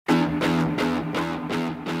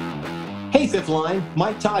fifth line,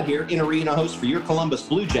 Mike Todd here, in-arena host for your Columbus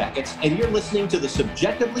Blue Jackets, and you're listening to the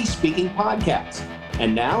Subjectively Speaking podcast.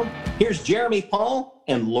 And now, here's Jeremy Paul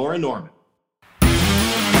and Laura Norman.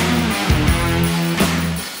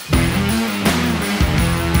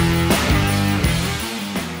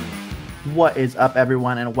 What is up,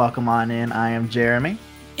 everyone, and welcome on in. I am Jeremy.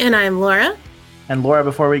 And I'm Laura. And Laura,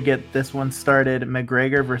 before we get this one started,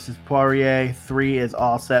 McGregor versus Poirier 3 is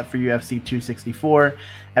all set for UFC 264.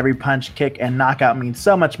 Every punch, kick, and knockout means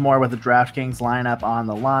so much more with the DraftKings lineup on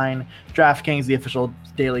the line. DraftKings, the official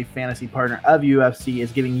daily fantasy partner of UFC,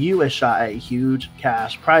 is giving you a shot at huge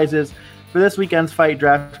cash prizes. For this weekend's fight,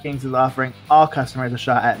 DraftKings is offering all customers a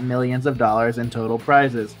shot at millions of dollars in total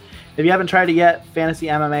prizes. If you haven't tried it yet, Fantasy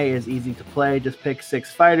MMA is easy to play. Just pick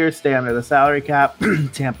 6 fighters, stay under the salary cap,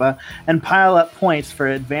 Tampa, and pile up points for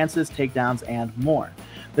advances, takedowns, and more.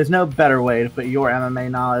 There's no better way to put your MMA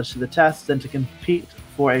knowledge to the test than to compete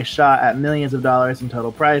for a shot at millions of dollars in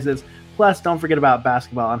total prizes. Plus, don't forget about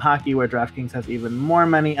basketball and hockey, where DraftKings has even more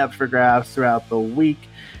money up for grabs throughout the week.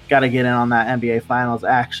 Got to get in on that NBA Finals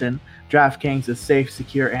action. DraftKings is safe,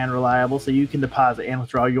 secure, and reliable, so you can deposit and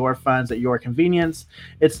withdraw your funds at your convenience.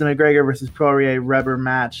 It's the McGregor versus Poirier rubber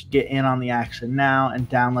match. Get in on the action now and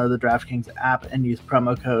download the DraftKings app and use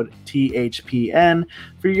promo code THPN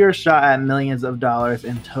for your shot at millions of dollars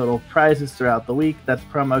in total prizes throughout the week. That's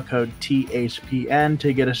promo code THPN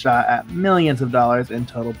to get a shot at millions of dollars in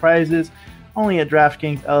total prizes. Only at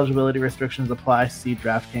DraftKings. Eligibility restrictions apply. See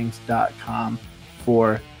DraftKings.com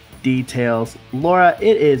for details. Laura,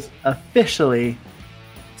 it is officially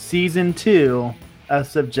season 2 of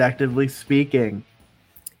Subjectively Speaking.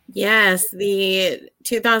 Yes, the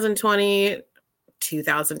 2020,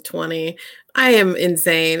 I am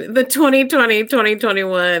insane. The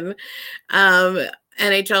 2020-2021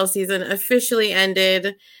 NHL season officially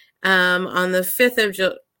ended on the 5th of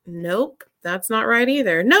July. Nope, that's not right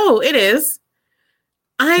either. No, it is.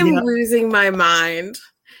 I'm losing my mind.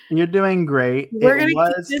 You're doing great. We're going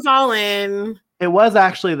to keep this all in. It was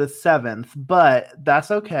actually the 7th, but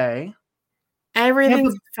that's okay.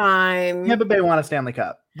 Everything's fine. Tampa Bay won a Stanley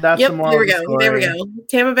Cup. That's yep, the moral of the story. There we go.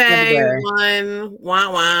 Tampa Bay won.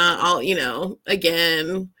 Wah, wah. All,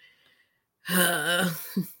 again.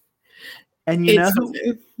 And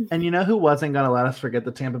you know who wasn't going to let us forget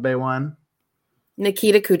the Tampa Bay won?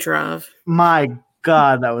 Nikita Kucherov. My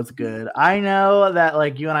God, that was good. I know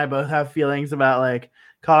that you and I both have feelings about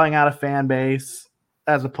calling out a fan base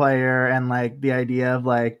as a player and the idea of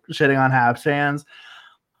shitting on Habs fans.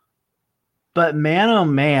 But man, oh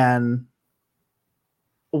man,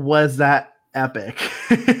 was that epic.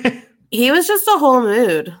 He was just a whole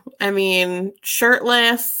mood. I mean,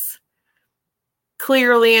 shirtless,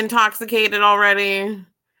 clearly intoxicated already.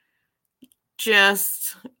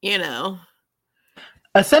 Just,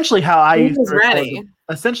 Essentially how I used to record ready.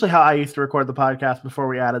 Essentially how I used to record the podcast before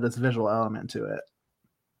we added this visual element to it.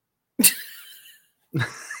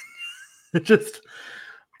 Guess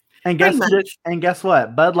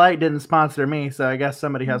what? Bud Light didn't sponsor me, so I guess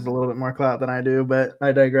somebody has a little bit more clout than I do, but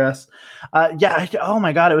I digress. Oh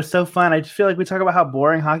my God, it was so fun. I just feel like we talk about how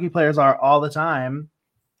boring hockey players are all the time.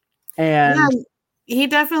 And yeah, he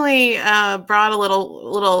definitely brought a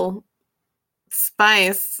little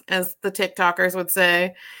spice, as the TikTokers would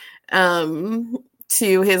say,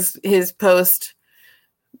 to his post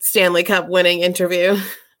Stanley Cup winning interview.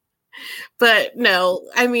 But no,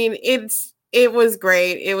 I mean, it was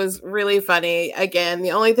great. It was really funny. Again,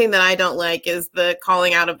 the only thing that I don't like is the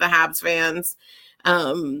calling out of the Habs fans.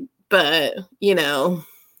 But,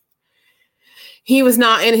 he was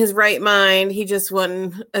not in his right mind. He just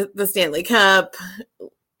won the Stanley Cup.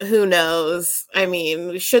 Who knows? I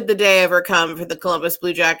mean, should the day ever come for the Columbus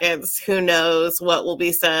Blue Jackets, who knows what will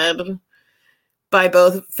be said by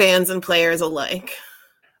both fans and players alike.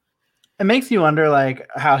 It makes you wonder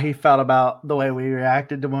how he felt about the way we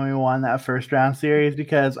reacted to when we won that first round series,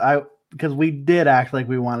 because we did act like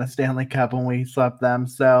we won a Stanley Cup when we swept them.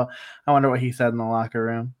 So I wonder what he said in the locker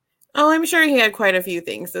room. Oh, I'm sure he had quite a few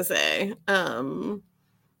things to say. Everyone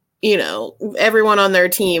on their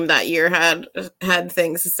team that year had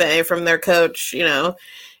things to say, from their coach.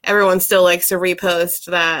 Everyone still likes to repost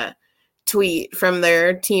that tweet from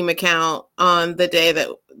their team account on the day that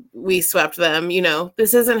we swept them.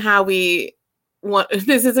 This isn't how we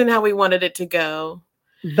wanted it to go.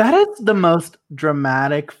 That is the most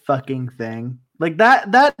dramatic fucking thing.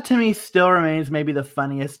 That to me still remains maybe the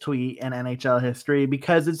funniest tweet in NHL history,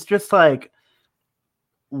 because it's just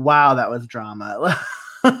wow, that was drama.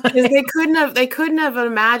 They couldn't have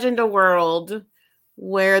imagined a world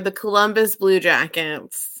where the Columbus Blue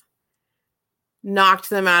Jackets knocked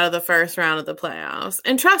them out of the first round of the playoffs.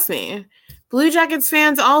 And trust me, Blue Jackets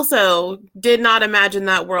fans also did not imagine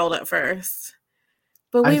that world at first.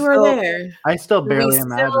 But we were there. I still barely imagine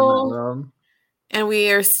that world. And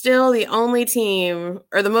we are still the only team,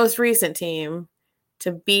 or the most recent team,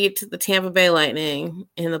 to beat the Tampa Bay Lightning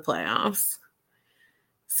in the playoffs.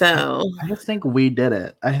 So I just think we did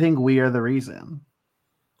it. I think we are the reason.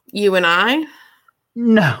 You and I?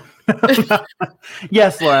 No.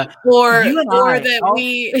 Yes, Laura. Or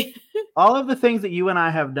that all of the things that you and I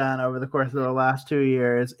have done over the course of the last 2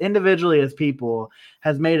 years, individually as people,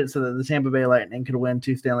 has made it so that the Tampa Bay Lightning could win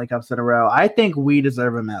 2 Stanley Cups in a row. I think we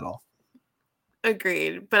deserve a medal.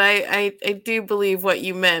 Agreed. But I do believe what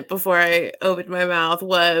you meant before I opened my mouth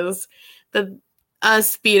was that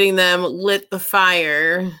us beating them lit the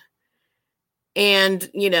fire. And,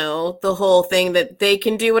 the whole thing that they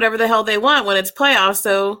can do whatever the hell they want when it's playoffs.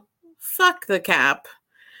 So fuck the cap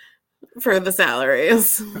for the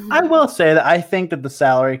salaries. I will say that I think that the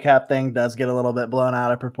salary cap thing does get a little bit blown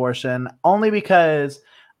out of proportion, only because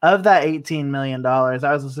of that $18 million. I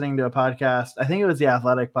was listening to a podcast. I think it was the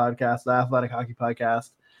Athletic podcast, the Athletic Hockey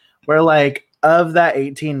podcast, where like of that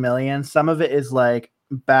 18 million, some of it is like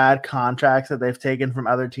bad contracts that they've taken from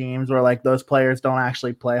other teams where like those players don't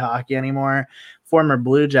actually play hockey anymore. Former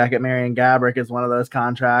Blue Jacket Marian Gaborik is one of those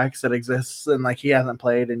contracts that exists, and like he hasn't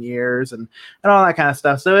played in years and all that kind of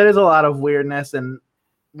stuff. So it is a lot of weirdness. And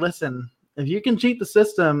listen, if you can cheat the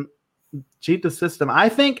system, cheat the system. I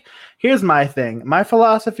think here's my thing. My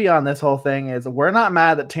philosophy on this whole thing is we're not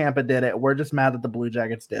mad that Tampa did it. We're just mad that the Blue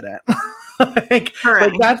Jackets did it. like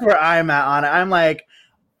that's where I'm at on it. I'm like,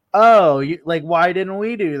 oh, why didn't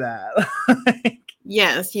we do that?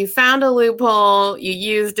 Yes, you found a loophole, you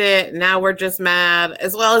used it, now we're just mad,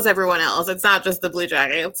 as well as everyone else. It's not just the Blue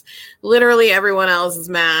Jackets. Literally everyone else is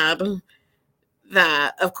mad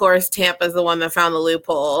that, of course, Tampa's the one that found the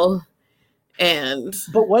loophole.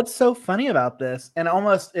 But what's so funny about this, and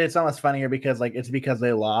it's almost funnier because it's because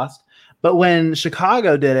they lost, but when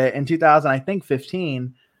Chicago did it in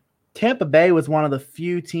 2015, Tampa Bay was one of the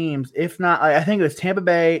few teams, if not, I think it was Tampa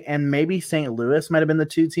Bay and maybe St. Louis might have been the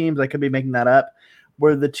two teams, I could be making that up,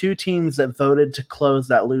 were the two teams that voted to close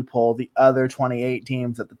that loophole. The other 28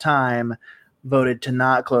 teams at the time voted to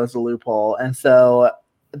not close the loophole. And so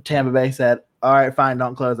Tampa Bay said, all right, fine,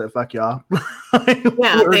 don't close it. Fuck y'all. They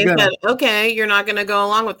said, okay, you're not going to go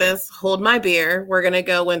along with this. Hold my beer. We're going to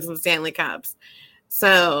go win some Stanley Cups.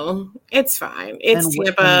 So it's fine. It's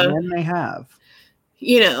Tampa. And when they have.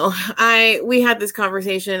 We had this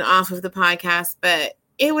conversation off of the podcast, but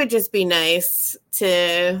it would just be nice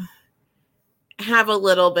to have a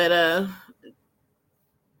little bit of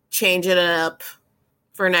change it up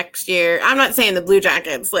for next year. I'm not saying the Blue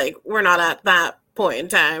Jackets, we're not at that point in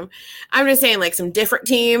time. I'm just saying some different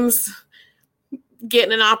teams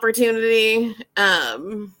getting an opportunity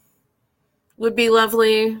would be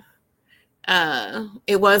lovely.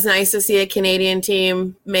 It was nice to see a Canadian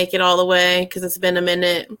team make it all the way because it's been a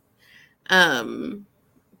minute.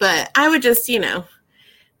 But I would just,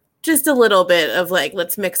 just a little bit of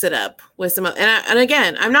let's mix it up with some. And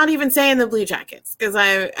again, I'm not even saying the Blue Jackets because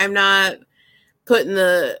I'm not putting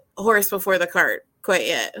the horse before the cart quite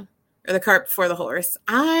yet, or the cart before the horse.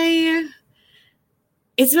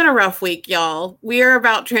 It's been a rough week, y'all. We are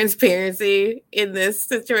about transparency in this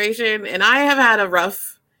situation, and I have had a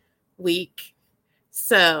rough week.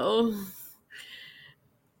 So,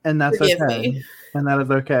 and that's okay. Me. And that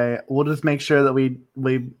is okay. We'll just make sure that we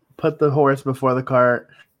put the horse before the cart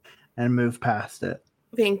and move past it.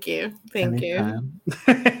 Thank you.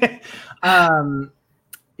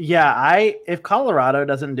 If Colorado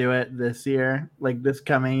doesn't do it this year, this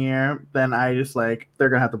coming year, then I just they're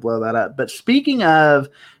going to have to blow that up. But speaking of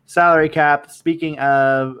salary cap, speaking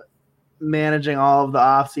of managing all of the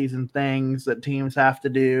offseason things that teams have to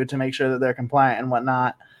do to make sure that they're compliant and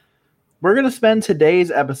whatnot, we're going to spend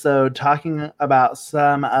today's episode talking about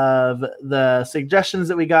some of the suggestions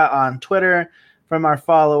that we got on Twitter from our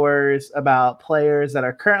followers about players that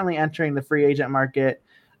are currently entering the free agent market.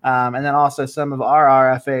 And then also some of our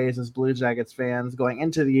RFAs as Blue Jackets fans going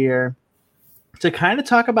into the year to kind of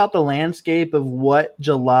talk about the landscape of what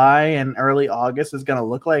July and early August is going to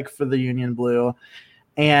look like for the Union Blue.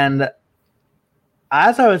 And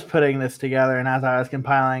as I was putting this together and as I was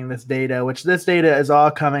compiling this data, which this data is all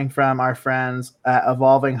coming from our friends at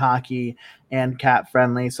Evolving Hockey and Cap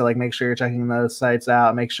Friendly. So make sure you're checking those sites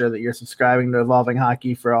out. Make sure that you're subscribing to Evolving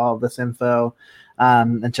Hockey for all of this info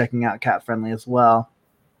and checking out Cap Friendly as well.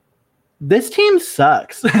 This team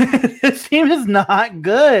sucks. This team is not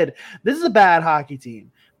good. This is a bad hockey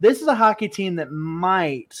team. This is a hockey team that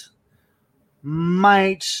might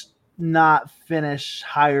not finish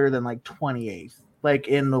higher than 28th. like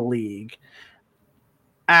in the league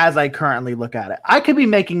as I currently look at it. I could be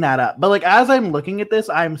making that up, but like as I'm looking at this,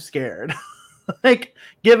 I'm scared. Like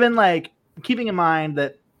given like keeping in mind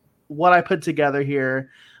that what I put together here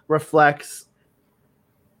reflects,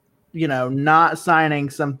 you know, not signing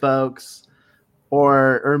some folks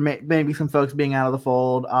or maybe some folks being out of the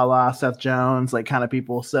fold, a la Seth Jones, like kind of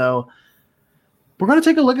people. So we're going to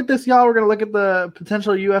take a look at this, y'all. We're going to look at the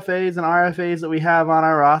potential UFAs and RFAs that we have on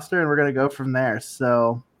our roster, and we're going to go from there.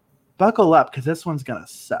 So buckle up because this one's going to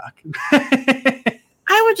suck.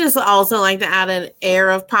 I would just also like to add an air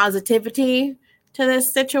of positivity to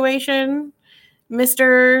this situation,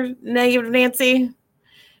 Mr. Negative Nancy.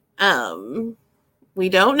 We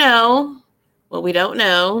don't know what we don't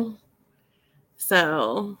know.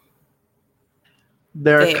 So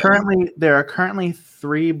there are currently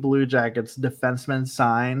 3 Blue Jackets defensemen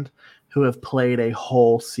signed who have played a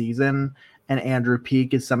whole season, and Andrew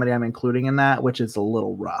Peeke is somebody I'm including in that, which is a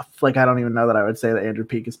little rough. Like I don't even know that I would say that Andrew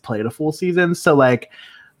Peeke has played a full season. So like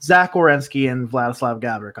Zach Werenski and Vladislav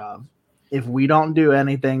Gavrikov, if we don't do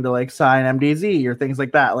anything to like sign MDZ or things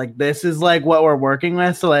like that, like this is like what we're working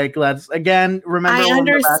with. So like let's again remember. I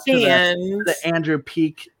understand the Andrew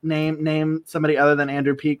Peeke name somebody other than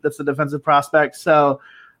Andrew Peeke that's a defensive prospect. So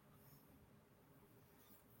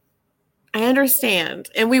I understand,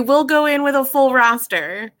 and we will go in with a full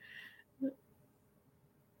roster.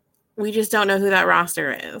 We just don't know who that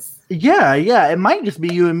roster is. Yeah, it might just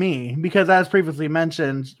be you and me because, as previously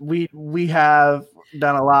mentioned, we have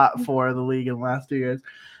done a lot for the league in the last 2 years.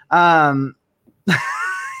 I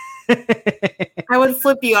would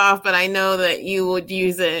flip you off, but I know that you would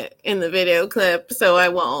use it in the video clip, so I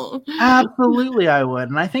won't. Absolutely, I would.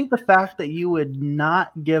 And I think the fact that you would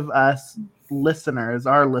not give us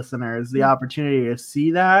our listeners, the opportunity to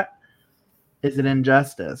see that is an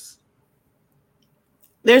injustice.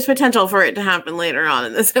 There's potential for it to happen later on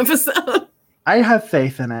in this episode. I have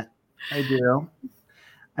faith in it. I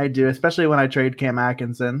do, especially when I trade Cam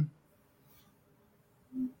Atkinson.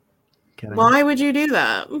 Kidding. Why would you do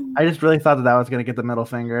that? I just really thought that was going to get the middle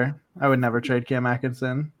finger. I would never trade Cam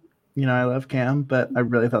Atkinson. You know, I love Cam, but I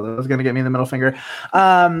really thought that was going to get me the middle finger.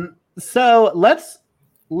 So let's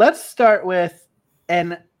start with,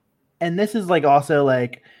 and this is like also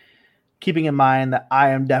like keeping in mind that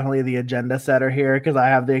I am definitely the agenda setter here because I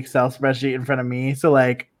have the Excel spreadsheet in front of me. So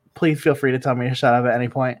like, please feel free to tell me to shut up at any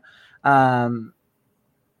point.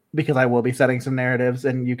 Because I will be setting some narratives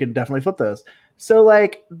and you can definitely flip those. So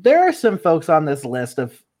like there are some folks on this list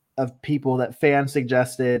of people that fans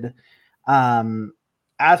suggested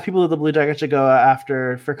as people that the Blue Jackets should go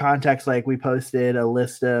after. For context, like we posted a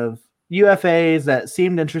list of UFAs that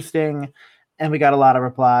seemed interesting and we got a lot of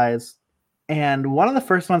replies. And one of the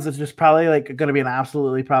first ones that's just probably like going to be an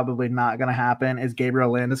absolutely probably not going to happen is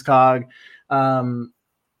Gabriel Landeskog.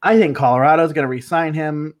 I think Colorado is going to re-sign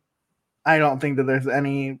him. I don't think that there's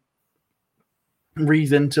any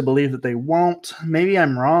reason to believe that they won't. Maybe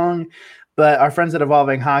I'm wrong, but our friends at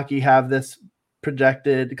Evolving Hockey have this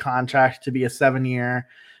projected contract to be a 7-year,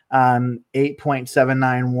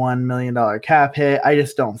 $8.791 million cap hit. I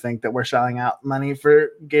just don't think that we're shelling out money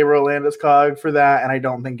for Gabriel Landeskog for that, and I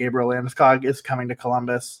don't think Gabriel Landeskog is coming to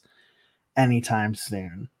Columbus anytime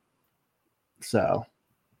soon. So,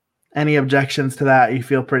 any objections to that? You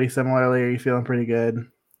feel pretty similarly? Are you feeling pretty good?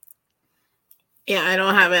 Yeah, I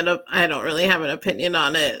don't really have an opinion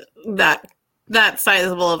on it. That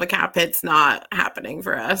sizable of a cap hit's not happening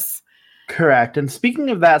for us. Correct. And speaking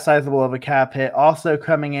of that sizable of a cap hit, also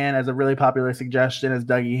coming in as a really popular suggestion is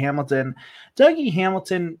Dougie Hamilton. Dougie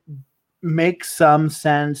Hamilton makes some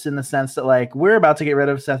sense in the sense that like we're about to get rid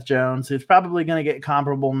of Seth Jones, who's probably going to get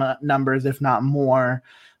comparable numbers, if not more,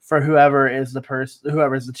 for whoever is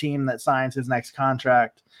the team that signs his next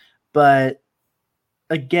contract. But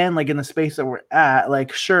again, like in the space that we're at,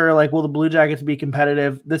 like, sure, like, will the Blue Jackets be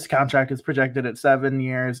competitive? This contract is projected at 7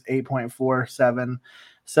 years, 8.47.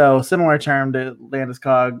 So similar term to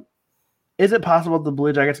Landeskog. Is it possible the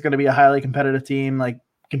Blue Jackets are going to be a highly competitive team, like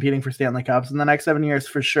competing for Stanley Cups in the next 7 years?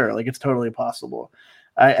 For sure. Like, it's totally possible.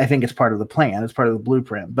 I think it's part of the plan. It's part of the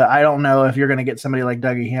blueprint. But I don't know if you're going to get somebody like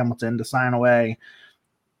Dougie Hamilton to sign away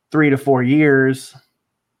 3 to 4 years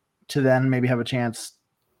to then maybe have a chance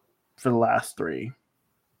for the last 3.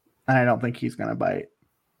 And I don't think he's going to bite.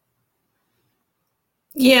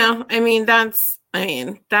 Yeah, I mean, that's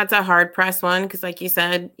a hard press one because, like you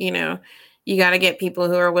said, you know, you got to get people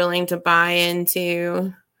who are willing to buy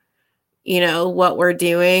into, you know, what we're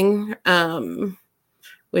doing,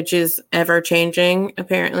 which is ever changing,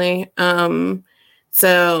 apparently.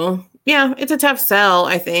 So, yeah, it's a tough sell,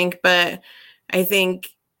 I think, but I think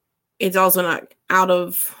it's also not out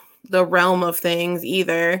of the realm of things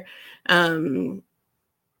either.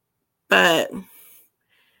 But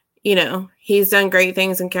he's done great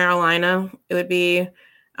things in Carolina. It would be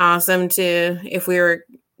awesome if we were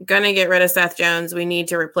going to get rid of Seth Jones, we need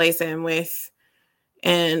to replace him with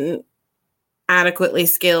an adequately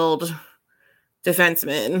skilled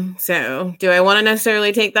defenseman. So do I want to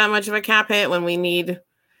necessarily take that much of a cap hit when we need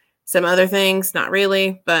some other things? Not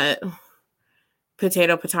really, but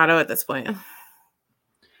potato at this point.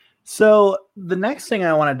 So the next thing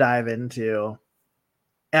I want to dive into,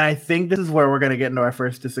 and I think this is where we're going to get into our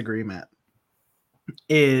first disagreement,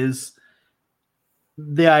 is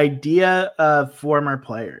the idea of former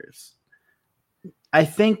players. I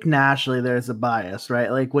think naturally there's a bias, right?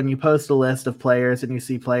 Like when you post a list of players and you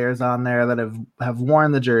see players on there that have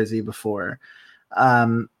worn the jersey before,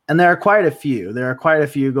 and there are quite a few. There are quite a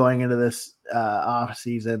few going into this off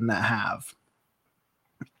season that have.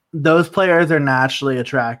 Those players are naturally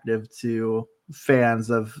attractive to fans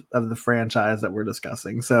of the franchise that we're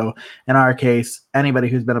discussing. So in our case, anybody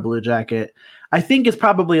who's been a Blue Jacket, I think is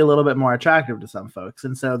probably a little bit more attractive to some folks.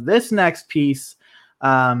 And so this next piece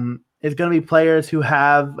is going to be players who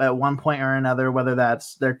have at one point or another, whether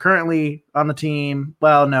they're currently on the team.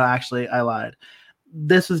 Well, no, actually I lied.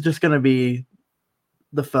 This is just going to be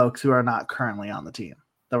the folks who are not currently on the team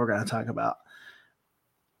that we're going to talk about.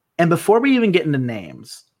 And before we even get into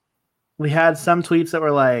names, we had some tweets that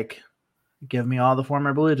were like, give me all the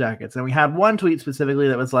former Blue Jackets. And we had one tweet specifically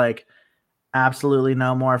that was like, absolutely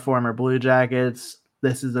no more former Blue Jackets.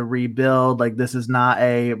 This is a rebuild. Like, this is not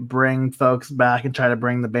a bring folks back and try to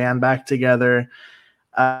bring the band back together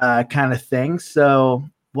kind of thing. So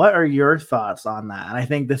what are your thoughts on that? And I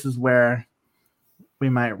think this is where we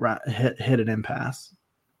might hit an impasse.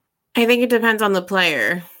 I think it depends on the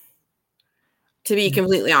player, to be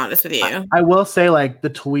completely honest with you. I will say, like, the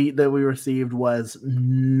tweet that we received was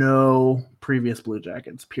no previous Blue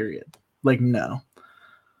Jackets, period. Like, no.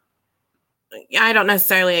 I don't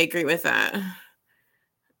necessarily agree with that.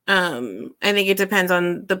 I think it depends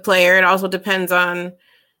on the player. It also depends on,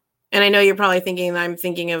 and I know you're probably thinking that I'm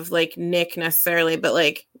thinking of like Nick necessarily, but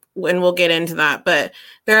like, when we'll get into that, but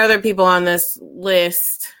there are other people on this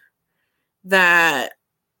list that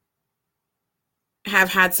have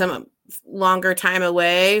had some longer time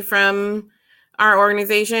away from our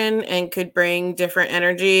organization and could bring different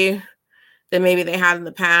energy than maybe they had in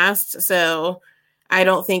the past. So I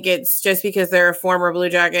don't think it's just because they're a former Blue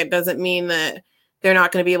Jacket doesn't mean that they're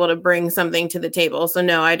not going to be able to bring something to the table. So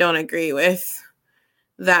no, I don't agree with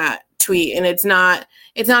that tweet. And it's not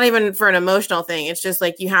even for an emotional thing. It's just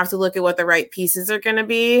like, you have to look at what the right pieces are going to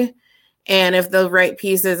be. And if the right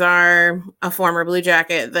pieces are a former Blue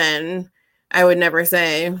Jacket, then I would never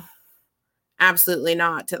say absolutely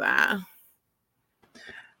not to that.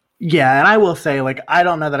 Yeah. And I will say, like, I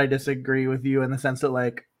don't know that I disagree with you in the sense that,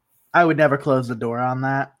 like, I would never close the door on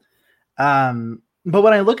that. But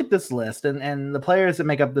when I look at this list, and the players that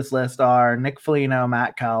make up this list are Nick Foligno,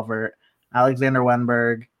 Matt Calvert, Alexander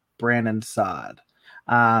Wenberg, Brandon Saad.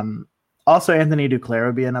 Also, Anthony Duclair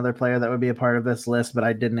would be another player that would be a part of this list, but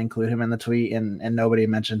I didn't include him in the tweet, and nobody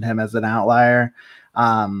mentioned him as an outlier.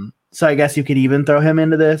 So I guess you could even throw him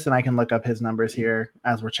into this, and I can look up his numbers here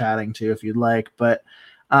as we're chatting too, if you'd like. But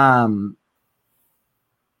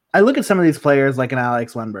I look at some of these players like an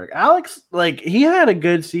Alex Wenberg. Alex, like, he had a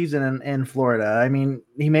good season in Florida. I mean,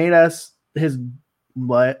 he made us his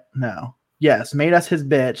made us his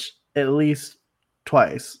bitch at least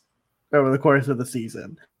twice over the course of the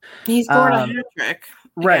season. He scored a hat trick.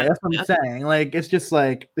 Right, that's what I'm saying. Like, it's just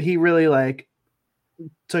like he really like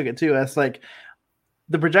took it to us. Like,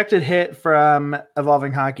 the projected hit from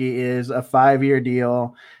Evolving Hockey is a 5-year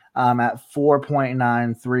deal. At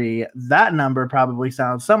 4.93. That number probably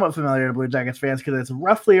sounds somewhat familiar to Blue Jackets fans because it's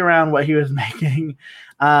roughly around what he was making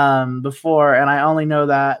before. And I only know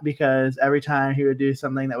that because every time he would do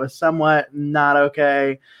something that was somewhat not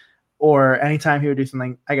okay, or anytime he would do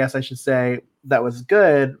something, I guess I should say, that was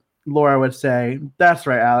good, Laura would say, "That's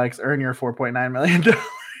right, Alex, earn your $4.9 million."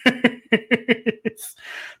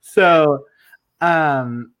 So,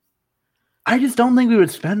 I just don't think we would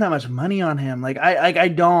spend that much money on him. I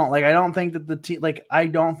don't think that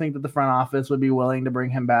the front office would be willing to bring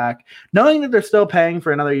him back, knowing that they're still paying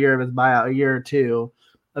for another year of his buyout, a year or two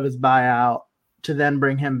of his buyout, to then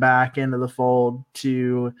bring him back into the fold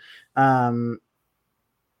to,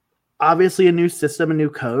 obviously a new system, a new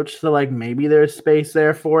coach. So like maybe there's space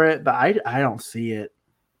there for it, but I don't see it.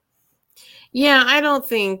 Yeah, I don't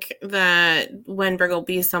think that Wenberg will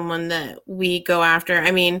be someone that we go after.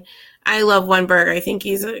 I mean, I love Wenberg. I think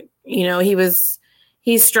he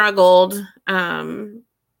struggled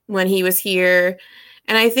when he was here.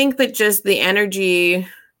 And I think that just the energy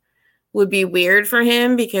would be weird for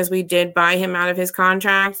him because we did buy him out of his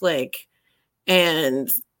contract, like,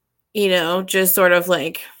 and, you know, just sort of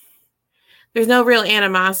like, there's no real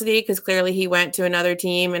animosity because clearly he went to another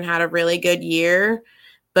team and had a really good year,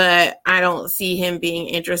 but I don't see him being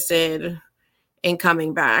interested in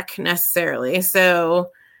coming back necessarily. So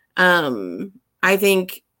I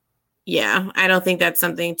think, I don't think that's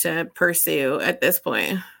something to pursue at this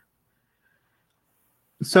point.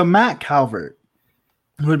 So Matt Calvert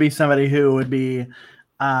would be somebody who would be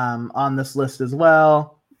on this list as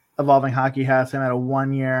well. Evolving Hockey has him at a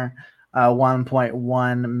 1 year,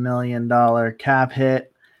 $1.1 million cap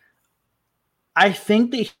hit. I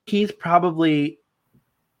think that he's probably,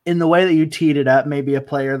 in the way that you teed it up, maybe a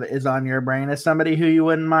player that is on your brain as somebody who you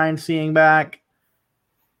wouldn't mind seeing back.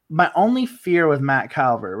 My only fear with Matt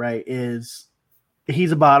Calvert, right, is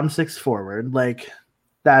he's a bottom six forward. Like,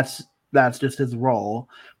 that's just his role.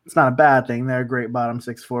 It's not a bad thing. They're a great bottom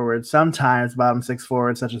six forwards. Sometimes bottom six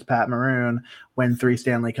forwards, such as Pat Maroon, win 3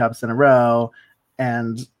 Stanley Cups in a row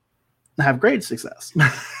and have great success.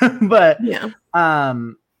 But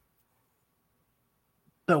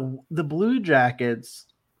the Blue Jackets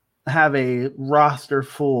have a roster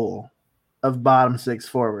full of bottom six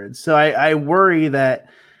forwards. So I worry that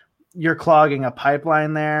you're clogging a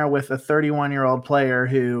pipeline there with a 31-year-old player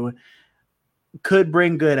who could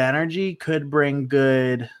bring good energy, could bring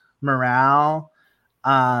good morale.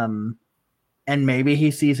 And maybe he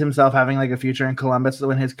sees himself having like a future in Columbus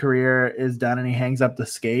when his career is done and he hangs up the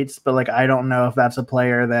skates. But like, I don't know if that's a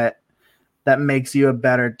player that makes you a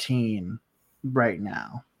better team right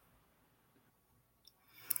now.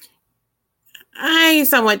 I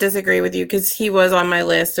somewhat disagree with you because he was on my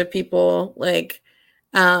list of people like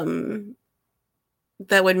that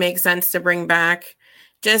would make sense to bring back,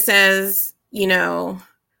 just as, you know,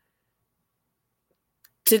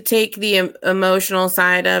 to take the emotional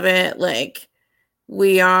side of it. Like,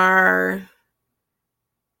 we are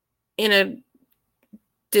in a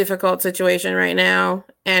difficult situation right now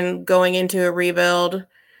and going into a rebuild.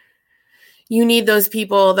 You need those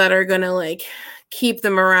people that are going to like keep the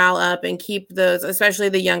morale up and keep those, especially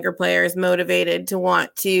the younger players, motivated to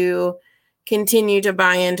want to continue to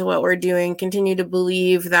buy into what we're doing, continue to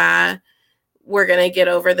believe that we're going to get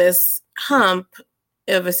over this hump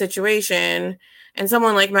of a situation. And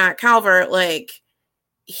someone like Matt Calvert, like,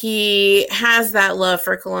 he has that love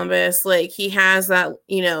for Columbus. Like, he has that,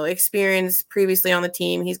 you know, experience previously on the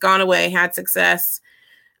team. He's gone away, had success.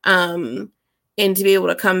 And to be able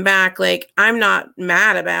to come back, like, I'm not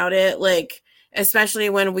mad about it. Like, especially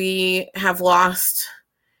when we have lost,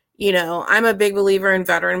 you know, I'm a big believer in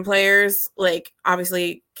veteran players. Like,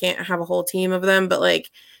 obviously can't have a whole team of them, but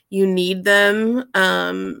like, you need them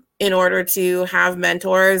in order to have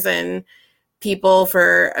mentors and people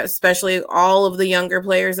for especially all of the younger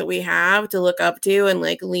players that we have to look up to and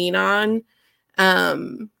like lean on.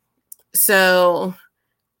 So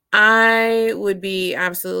I would be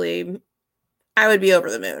over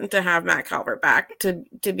the moon to have Matt Calvert back,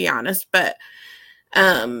 to be honest. But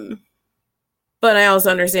I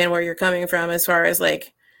also understand where you're coming from as far as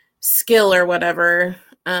like skill or whatever.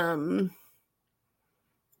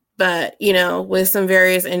 But, you know, with some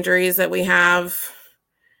various injuries that we have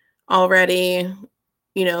already,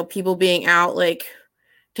 you know, people being out, like,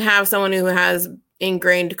 to have someone who has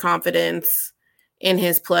ingrained confidence in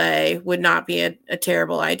his play would not be a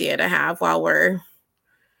terrible idea to have while we're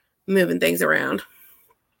moving things around.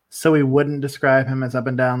 So we wouldn't describe him as up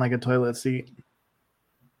and down like a toilet seat?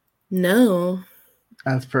 No.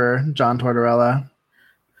 As per John Tortorella?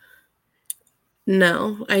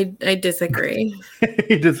 No, I disagree.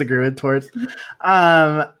 You disagree with Torts?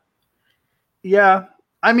 Yeah.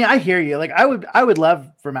 I mean, I hear you. Like, I would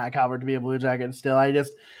love for Matt Calvert to be a Blue Jacket still. I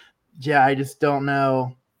just don't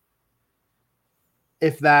know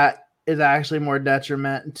if that is actually more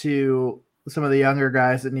detriment to some of the younger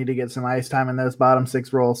guys that need to get some ice time in those bottom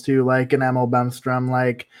six roles too, like an Emil Bemstrom,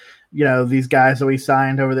 like, you know, these guys that we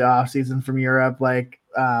signed over the offseason from Europe, like,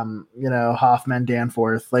 you know, Hoffman,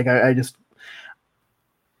 Danforth. Like,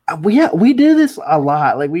 we do this a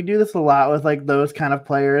lot. Like, we do this a lot with like those kind of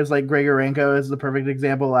players. Like Grigorenko is the perfect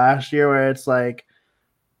example last year, where it's like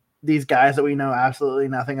these guys that we know absolutely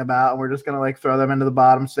nothing about, and we're just gonna like throw them into the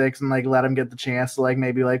bottom six and like let them get the chance to like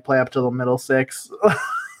maybe like play up to the middle six.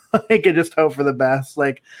 Like, and just hope for the best.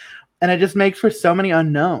 Like, and it just makes for so many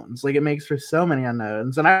unknowns. Like, it makes for so many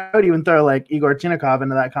unknowns. And I would even throw like Igor Chinnikov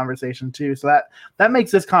into that conversation too. So that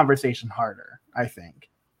makes this conversation harder, I think.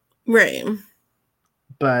 Right.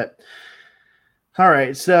 But all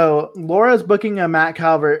right, so Laura's booking a Matt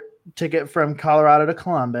Calvert ticket from Colorado to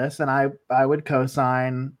Columbus, and I would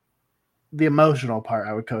co-sign the emotional part.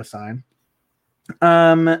 I would co-sign.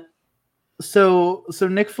 So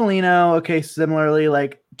Nick Foligno, okay, similarly,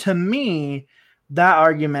 like to me, that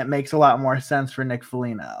argument makes a lot more sense for Nick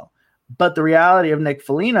Foligno. But the reality of Nick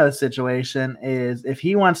Foligno's situation is if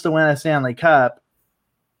he wants to win a Stanley Cup,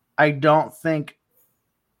 I don't think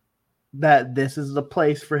that this is the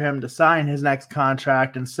place for him to sign his next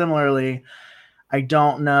contract. And similarly, I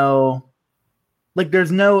don't know, like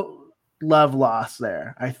there's no love lost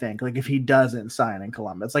there, I think. Like if he doesn't sign in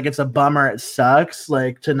Columbus, like it's a bummer, it sucks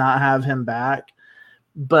like to not have him back.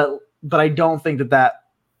 But I don't think that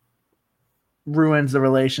ruins the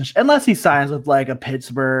relationship unless he signs with like a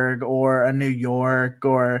Pittsburgh or a New York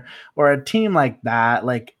or a team like that.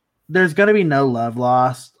 Like there's going to be no love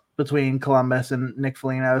lost between Columbus and Nick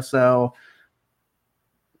Foligno. So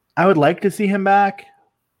I would like to see him back.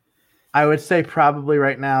 I would say probably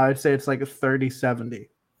right now, I'd say it's like a 30-70.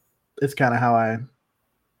 It's kind of how I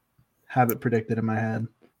have it predicted in my head.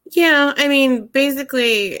 Yeah, I mean,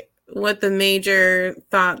 basically what the major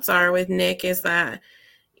thoughts are with Nick is that,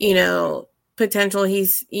 potential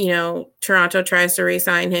he's, Toronto tries to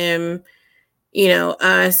re-sign him,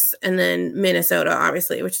 us, and then Minnesota,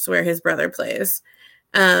 obviously, which is where his brother plays.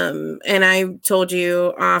 And I told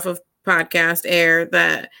you off of podcast air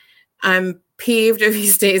that I'm peeved if he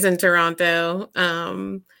stays in Toronto.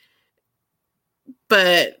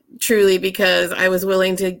 But truly because I was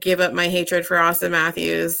willing to give up my hatred for Austin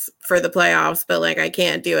Matthews for the playoffs, but like I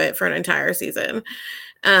can't do it for an entire season.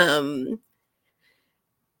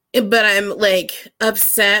 But I'm like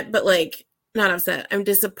upset, but like not upset. I'm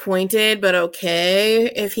disappointed, but okay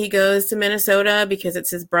if he goes to Minnesota because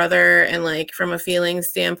it's his brother. And like from a feelings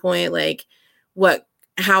standpoint, like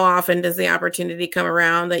how often does the opportunity come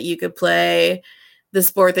around that you could play the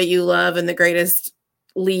sport that you love in the greatest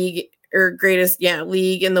league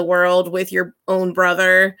league in the world with your own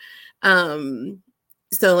brother?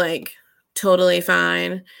 So like totally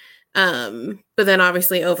fine. But then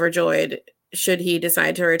obviously overjoyed should he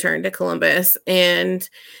decide to return to Columbus. And,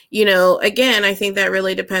 again, I think that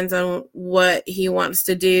really depends on what he wants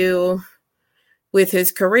to do with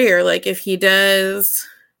his career. Like if he does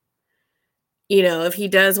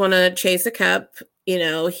want to chase a cup,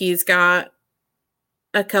 he's got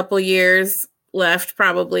a couple years left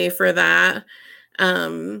probably for that.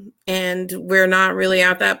 And we're not really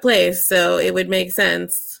at that place. So it would make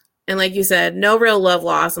sense. And like you said, no real love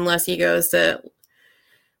loss unless he goes to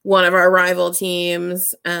one of our rival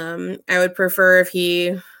teams. I would prefer if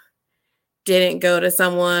he didn't go to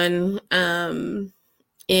someone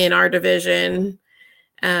in our division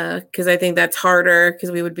because I think that's harder because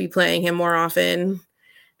we would be playing him more often.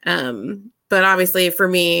 But obviously for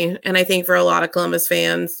me, and I think for a lot of Columbus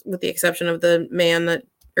fans, with the exception of the man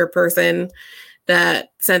or person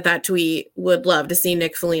that sent that tweet, would love to see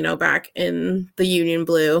Nick Foligno back in the Union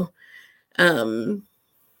Blue.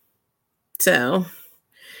 So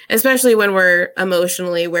especially when we're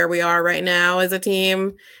emotionally where we are right now as a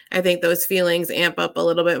team, I think those feelings amp up a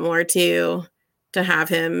little bit more too to have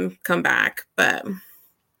him come back. But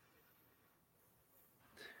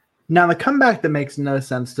now the comeback that makes no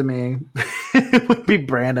sense to me would be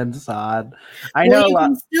Brandon Saad. I know you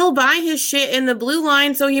can still buy his shit in the blue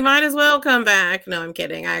line, so he might as well come back. No, I'm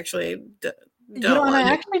kidding. I actually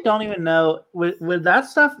I actually don't even know with that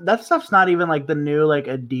stuff. That stuff's not even like the new like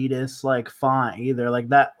Adidas like font either. Like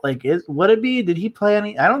that, like would it be? Did he play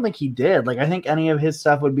any? I don't think he did. Like I think any of his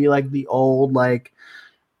stuff would be like the old like.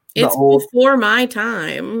 It's before my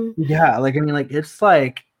time. Yeah, like I mean, like it's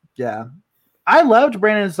like yeah. I loved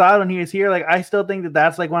Brandon Saad when he was here. Like I still think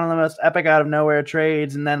that's like one of the most epic out of nowhere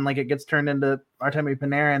trades, and then like it gets turned into Artemi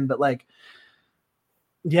Panarin. But like,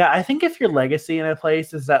 yeah, I think if your legacy in a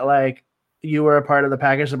place is that like. You were a part of the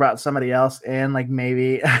package that brought somebody else in, like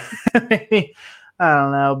maybe, maybe I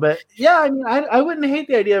don't know, but yeah, I mean, I wouldn't hate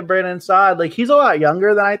the idea of Brandon Saad. Like he's a lot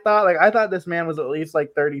younger than I thought. Like I thought this man was at least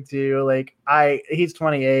like 32. Like he's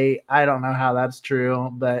 28. I don't know how that's true,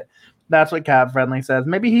 but that's what Cap Friendly says.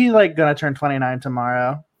 Maybe he's like gonna turn 29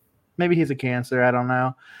 tomorrow. Maybe he's a Cancer. I don't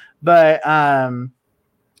know, but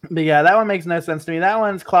yeah, that one makes no sense to me. That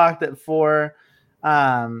one's clocked at 4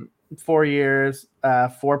 years,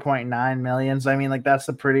 4.9 million. So I mean, like that's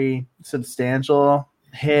a pretty substantial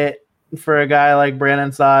hit for a guy like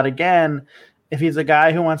Brandon Saad. Again, if he's a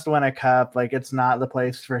guy who wants to win a cup, like it's not the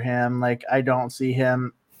place for him. Like I don't see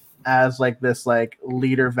him as like this like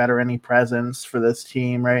leader veteran-y presence for this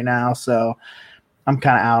team right now. So I'm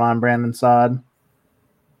kind of out on Brandon Saad.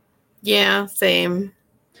 Yeah, same.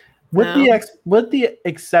 With the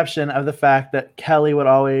exception of the fact that Kelly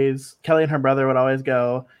and her brother would always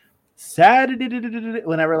go sad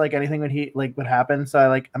whenever like anything would happen.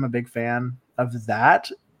 So I'm a big fan of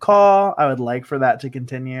that call. I would like for that to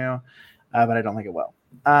continue, but I don't think it will.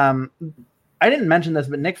 I didn't mention this,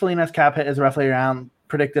 but Nick Foligno's cap hit is roughly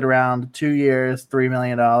predicted around 2 years, $3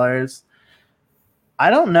 million. I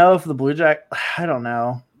don't know if the Blue Jack, I don't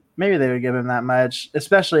know. Maybe they would give him that much,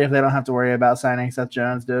 especially if they don't have to worry about signing Seth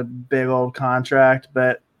Jones to a big old contract,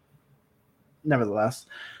 but nevertheless.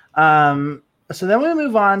 So then we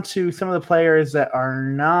move on to some of the players that are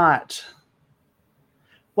not.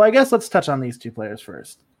 Well, I guess let's touch on these two players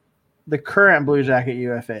first. The current Blue Jacket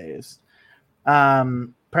UFAs.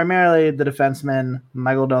 Primarily the defensemen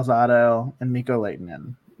Michael Del Zotto and Mikko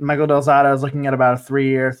Lehtinen. Michael Del Zotto is looking at about a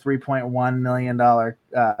 3-year, $3.1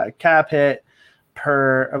 million cap hit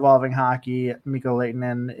per Evolving Hockey. Mikko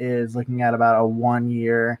Lehtinen is looking at about a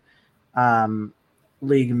 1-year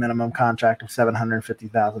league minimum contract of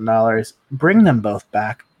 $750,000. Bring them both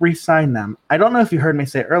back. Re-sign them. I don't know if you heard me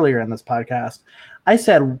say earlier in this podcast. I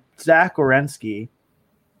said Zach Werenski,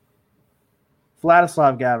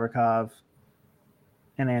 Vladislav Gavrikov,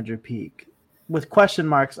 and Andrew Peeke, with question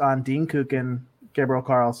marks on Dean Kukin, Gabriel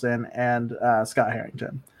Carlson, and Scott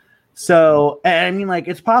Harrington. So, I mean, like,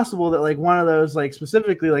 it's possible that, like, one of those, like,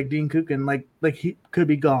 specifically, like, Dean Kukin, like he could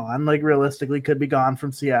be gone, like, realistically could be gone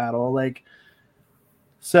from Seattle. Like,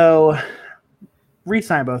 so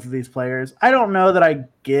re-sign both of these players. I don't know that I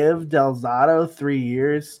give Del Zotto 3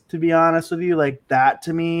 years, to be honest with you. Like, that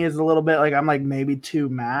to me is a little bit, like, I'm like maybe 2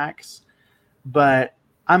 max, but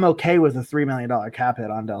I'm okay with a $3 million cap hit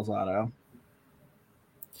on Del Zotto.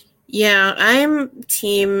 Yeah, I'm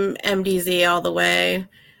team MDZ all the way.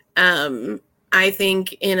 I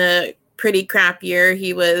think in a pretty crap year,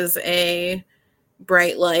 he was a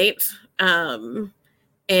bright light. And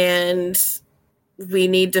we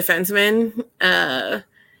need defensemen.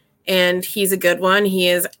 And he's a good one. He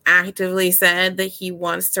has actively said that he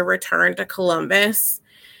wants to return to Columbus.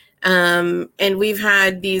 And we've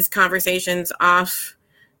had these conversations off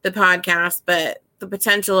the podcast, but the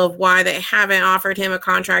potential of why they haven't offered him a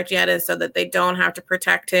contract yet is so that they don't have to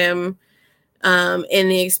protect him in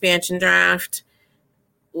the expansion draft,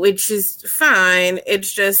 which is fine.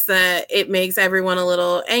 It's just that it makes everyone a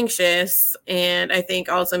little anxious, and I think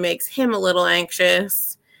also makes him a little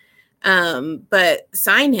anxious. But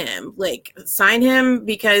sign him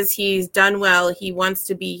because he's done well. He wants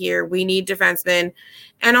to be here. We need defensemen,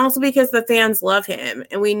 and also because the fans love him,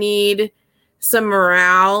 and we need some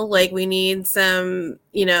morale. Like, we need some,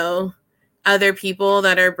 other people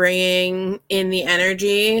that are bringing in the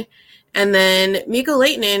energy. And then Mikko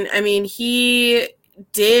Lehtinen, I mean, he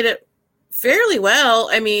did fairly well.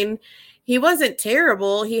 I mean, he wasn't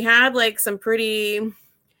terrible. He had like some pretty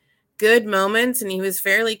good moments and he was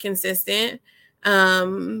fairly consistent.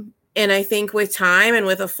 And I think with time and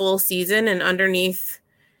with a full season and underneath,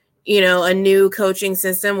 a new coaching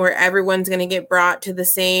system where everyone's going to get brought to the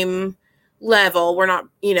same level, we're not,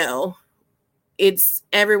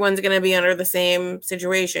 everyone's going to be under the same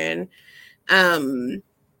situation.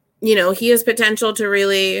 He has potential to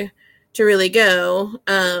really go.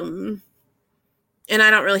 And I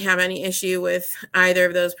don't really have any issue with either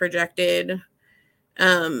of those projected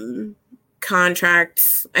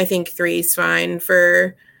contracts. I think 3 is fine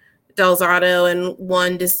for Del Zotto and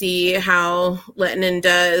 1 to see how Lehtinen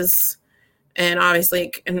does, and obviously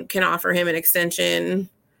can offer him an extension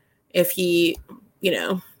if he,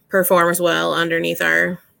 performs well underneath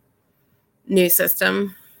our new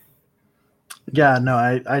system. Yeah, no,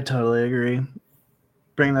 I totally agree.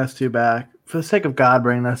 Bring those 2 back. For the sake of God,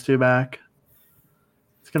 bring those 2 back.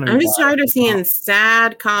 I'm just tired of seeing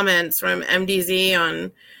sad comments from MDZ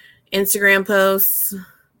on Instagram posts.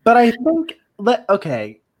 But I think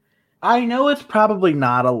okay, I know it's probably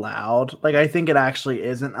not allowed. Like, I think it actually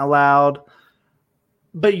isn't allowed.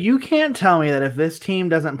 But you can't tell me that if this team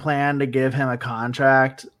doesn't plan to give him a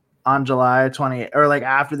contract on July 28th or like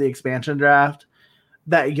after the expansion draft,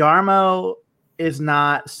 that Jarmo is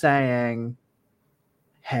not saying,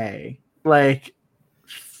 hey, like,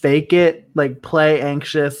 fake it, like, play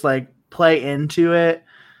anxious, like, play into it.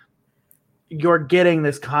 You're getting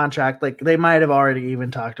this contract. Like, they might have already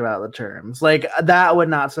even talked about the terms. Like, that would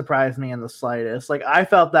not surprise me in the slightest. Like, I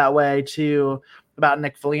felt that way too about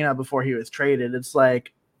Nick Foligno before he was traded. It's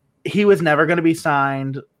like he was never going to be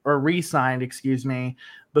signed or re-signed,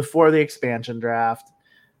 before the expansion draft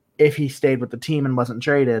if he stayed with the team and wasn't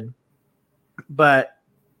traded. But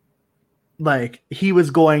like, he was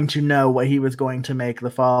going to know what he was going to make the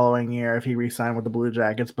following year if he re-signed with the Blue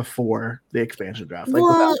Jackets before the expansion draft. Like,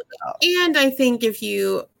 well, and I think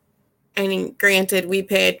granted, we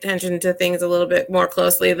pay attention to things a little bit more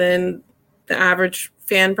closely than the average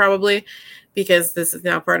fan probably, because this is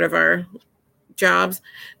now part of our jobs.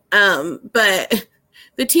 But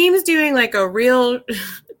the team's doing like a real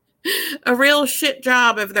shit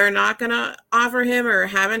job if they're not going to offer him or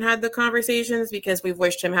haven't had the conversations, because we've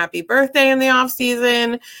wished him happy birthday in the off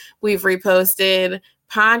season. We've reposted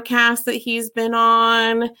podcasts that he's been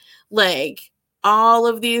on, like all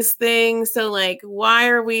of these things. So like, why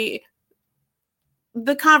are we,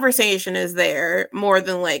 the conversation is there more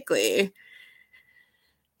than likely.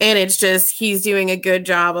 And it's just, he's doing a good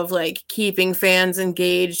job of like keeping fans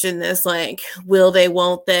engaged in this like will they,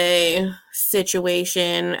 won't they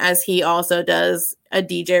situation, as he also does a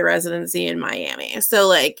DJ residency in Miami. So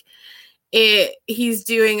like he's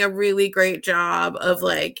doing a really great job of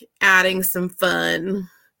like adding some fun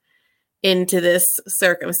into this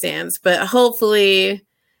circumstance. But hopefully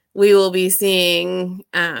we will be seeing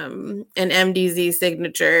an MDZ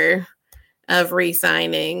signature of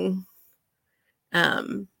re-signing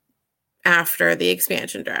after the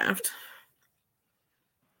expansion draft.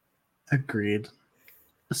 Agreed.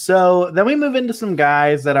 So then we move into some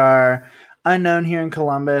guys that are unknown here in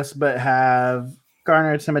Columbus, but have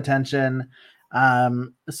garnered some attention.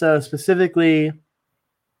 So specifically,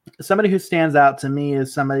 somebody who stands out to me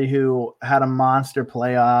is somebody who had a monster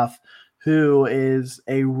playoff, who is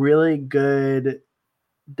a really good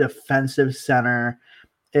defensive center,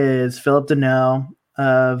 is Phillip Danault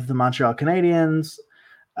of the Montreal Canadiens.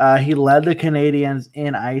 He led the Canadiens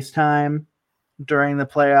in ice time during the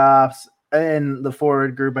playoffs, in the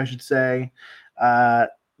forward group, I should say.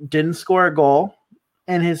 Didn't score a goal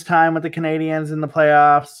in his time with the Canadiens in the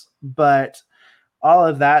playoffs, but all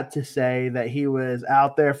of that to say that he was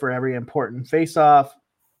out there for every important faceoff.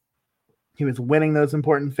 He was winning those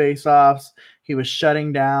important faceoffs. He was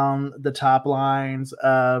shutting down the top lines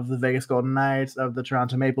of the Vegas Golden Knights, of the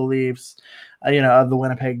Toronto Maple Leafs, of the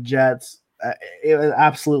Winnipeg Jets. It was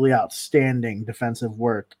absolutely outstanding defensive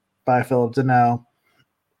work by Phillip Danault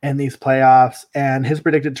in these playoffs. And his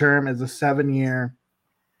predicted term is a 7-year,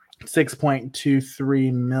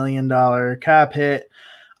 $6.23 million cap hit.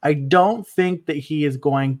 I don't think that he is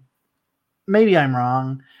going, maybe I'm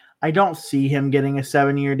wrong, I don't see him getting a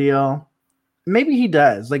 7-year deal. Maybe he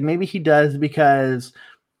does. Maybe he does, because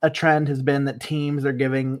a trend has been that teams are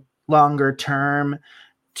giving longer term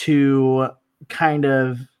to kind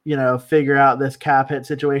of, figure out this cap hit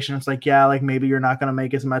situation. It's maybe you're not going to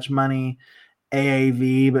make as much money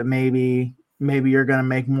AAV, but maybe you're going to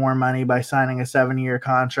make more money by signing a 7-year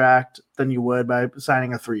contract than you would by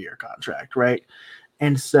signing a 3-year contract, right?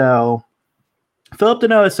 And so Phillip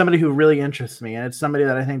Danault is somebody who really interests me, and it's somebody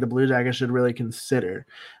that I think the Blue Jackets should really consider.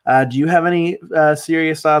 Do you have any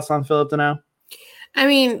serious thoughts on Phillip Danault? I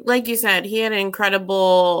mean, like you said, he had an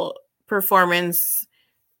incredible performance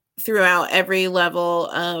throughout every level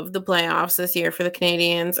of the playoffs this year for the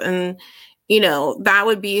Canadiens. And, that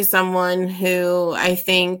would be someone who I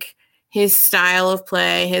think his style of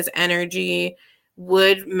play, his energy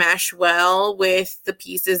would mesh well with the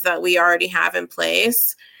pieces that we already have in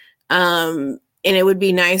place. And it would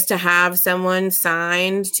be nice to have someone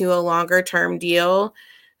signed to a longer term deal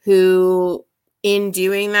who, in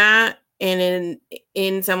doing that, and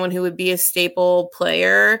in someone who would be a staple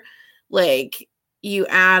player, you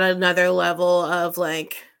add another level of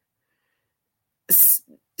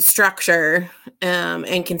structure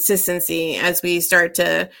and consistency as we start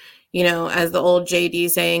to, as the old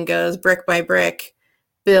JD saying goes, brick by brick,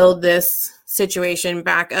 build this situation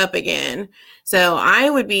back up again. So I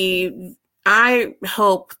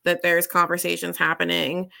hope that there's conversations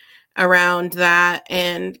happening around that,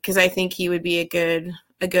 and because I think he would be a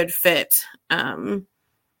good fit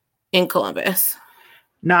in Columbus.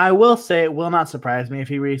 Now, I will say it will not surprise me if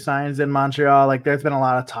he re-signs in Montreal. There's been a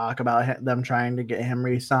lot of talk about them trying to get him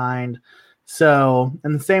re-signed. So,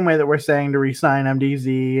 in the same way that we're saying to re-sign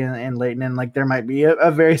MDZ and Leighton, there might be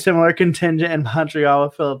a very similar contingent in Montreal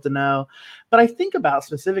with Phillip Danault. But I think about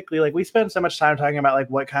specifically, we spend so much time talking about,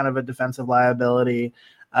 what kind of a defensive liability,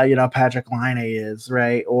 Patrick Laine is,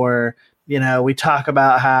 right? Or, we talk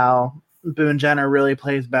about how Boone Jenner really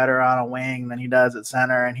plays better on a wing than he does at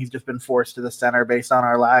center, and he's just been forced to the center based on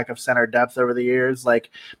our lack of center depth over the years.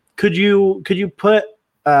 Could you put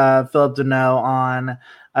Phillip Danault on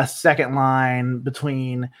a second line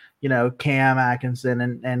between Cam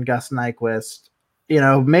Atkinson and Gus Nyquist?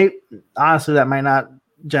 Honestly, that might not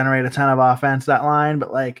generate a ton of offense, that line,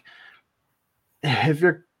 but if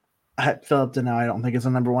you're Phillip Danault, I don't think it's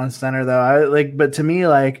a number one center though. But to me,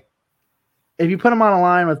 if you put him on a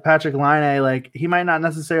line with Patrick Laine, he might not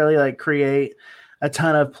necessarily create a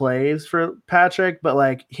ton of plays for Patrick,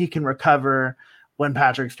 but he can recover when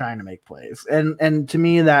Patrick's trying to make plays. And to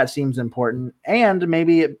me, that seems important. And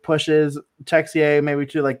maybe it pushes Texier maybe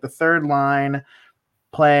to like the third line,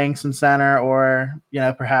 playing some center or,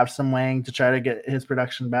 perhaps some wing to try to get his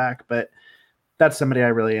production back. But that's somebody I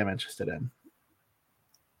really am interested in.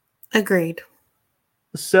 Agreed.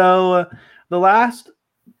 So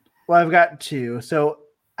I've got two. So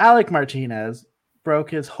Alec Martinez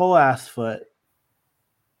broke his whole ass foot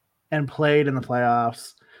and played in the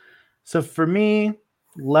playoffs. So for me,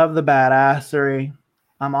 love the badassery.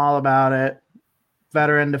 I'm all about it.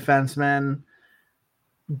 Veteran defenseman.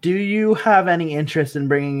 Do you have any interest in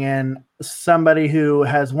bringing in somebody who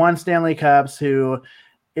has won Stanley Cups, who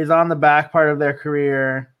is on the back part of their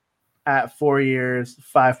career at 4 years,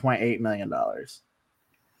 $5.8 million?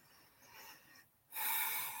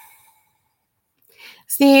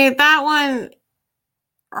 See, that one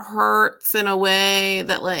hurts in a way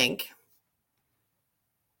that, like,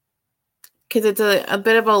 because it's a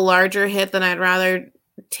bit of a larger hit than I'd rather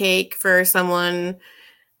take for someone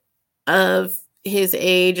of his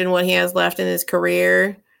age and what he has left in his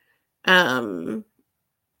career. But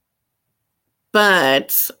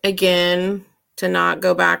again, to not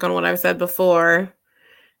go back on what I've said before,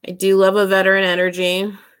 I do love a veteran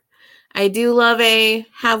energy. I do love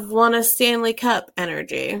have won a Stanley Cup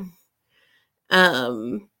energy.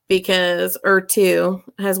 Because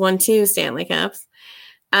has won 2 Stanley Cups.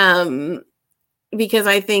 Because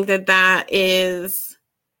I think that is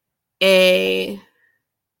a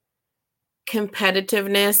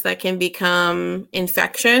competitiveness that can become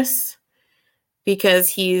infectious,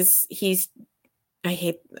 because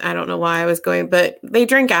I don't know why I was going, but they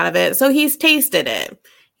drink out of it. So he's tasted it.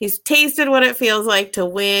 He's tasted what it feels like to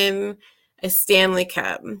win a Stanley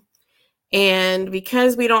Cup. And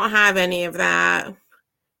because we don't have any of that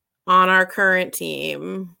on our current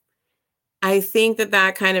team, I think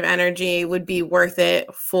that kind of energy would be worth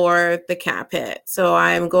it for the cap hit. So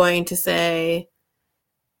I'm going to say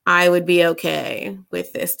I would be okay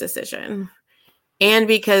with this decision. And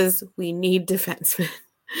because we need defensemen.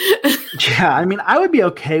 Yeah, I mean, I would be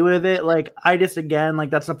okay with it. Like, I just, again, like,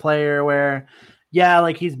 that's a player where, yeah,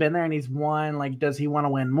 like, he's been there and he's won. Like, does he want to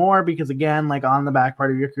win more? Because, again, like, on the back part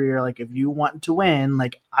of your career, like, if you want to win,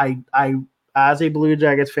 like, I as a Blue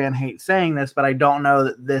Jackets fan, hate saying this, but I don't know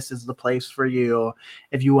that this is the place for you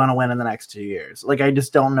if you want to win in the next 2 years. Like, I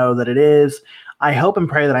just don't know that it is. I hope and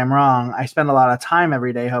pray that I'm wrong. I spend a lot of time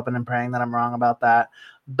every day hoping and praying that I'm wrong about that.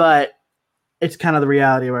 But it's kind of the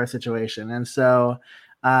reality of our situation. And so,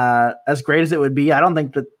 as great as it would be, I don't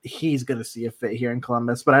think that he's going to see a fit here in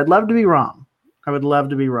Columbus, but I'd love to be wrong. I would love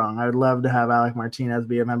to be wrong. I would love to have Alec Martinez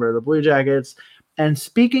be a member of the Blue Jackets. And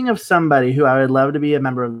speaking of somebody who I would love to be a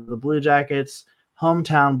member of the Blue Jackets,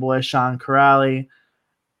 hometown boy Sean Kuraly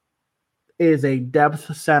is a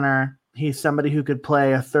depth center. He's somebody who could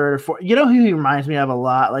play a third or fourth. You know who he reminds me of a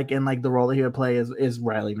lot, like in like the role that he would play is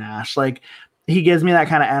Riley Nash. Like, he gives me that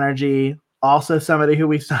kind of energy. Also somebody who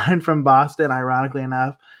we signed from Boston, ironically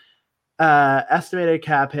enough. Estimated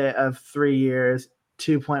cap hit of 3 years,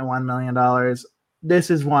 $2.1 million.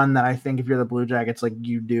 This is one that I think if you're the Blue Jackets, like,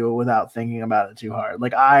 you do without thinking about it too hard.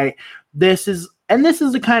 Like, this is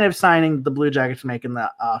the kind of signing the Blue Jackets make in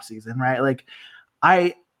the offseason, right? Like,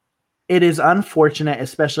 it is unfortunate,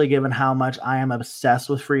 especially given how much I am obsessed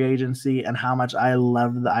with free agency and how much I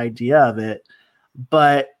love the idea of it.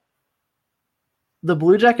 But the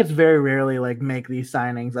Blue Jackets very rarely like make these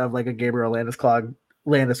signings of like a Gabriel Landeskog,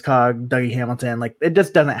 Dougie Hamilton. Like, it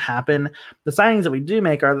just doesn't happen. The signings that we do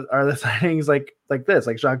make are the signings like this,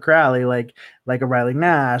 like Sean Kuraly, like a Riley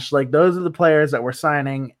Nash. Like, those are the players that we're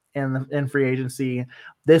signing in free agency.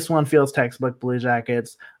 This one feels textbook Blue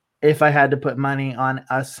Jackets. If I had to put money on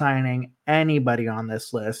us signing anybody on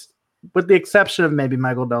this list, with the exception of maybe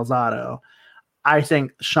Michael Del Zotto, I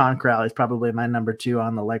think Sean Kuraly is probably my number 2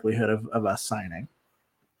 on the likelihood of us signing.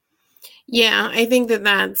 Yeah, I think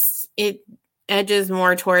that's it. Edges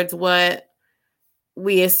more towards what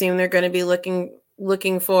we assume they're going to be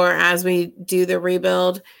looking for as we do the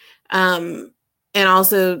rebuild, and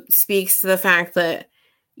also speaks to the fact that,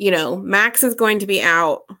 Max is going to be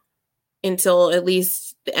out until at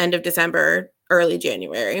least the end of December, early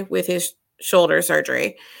January with his shoulder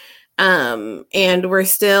surgery, and we're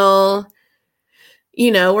still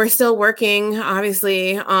working,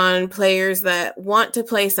 obviously, on players that want to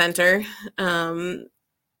play center,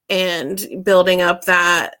 and building up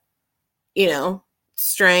that,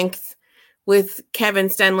 strength, with Kevin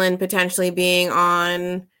Stenlund potentially being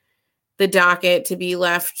on the docket to be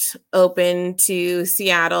left open to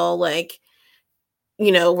Seattle. Like,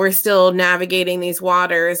 we're still navigating these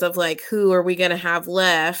waters of like, who are we going to have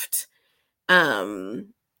left?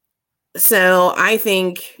 So I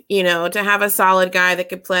think, to have a solid guy that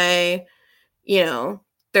could play,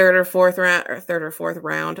 third or fourth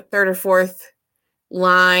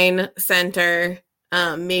line center,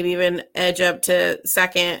 maybe even edge up to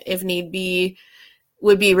second if need be,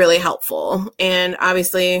 would be really helpful. And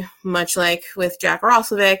obviously, much like with Jack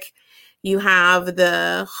Roslovic, you have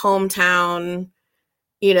the hometown,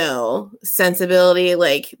 sensibility,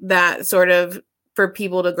 like that sort of for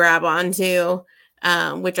people to grab onto,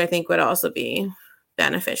 which I think would also be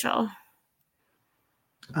beneficial.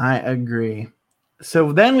 I agree.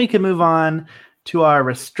 So then we can move on to our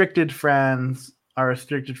restricted friends, our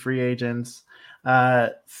restricted free agents.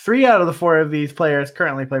 3 out of the 4 of these players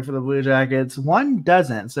currently play for the Blue Jackets. 1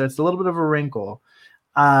 doesn't, so it's a little bit of a wrinkle.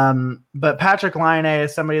 But Patrick Laine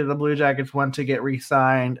is somebody that the Blue Jackets want to get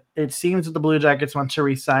re-signed. It seems that the Blue Jackets want to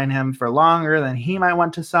re-sign him for longer than he might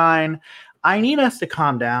want to sign. I need us to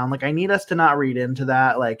calm down. Like, I need us to not read into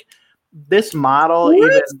that. Like, this model, or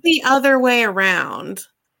it's the other way around.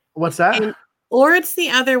 What's that? Or it's the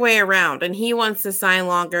other way around, and he wants to sign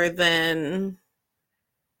longer than.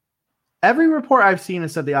 Every report I've seen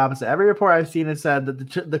has said the opposite. Every report I've seen has said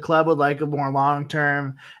that the club would like a more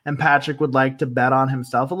long-term, and Patrick would like to bet on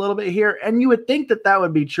himself a little bit here. And you would think that that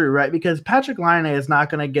would be true, right? Because Patrick Laine is not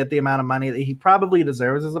going to get the amount of money that he probably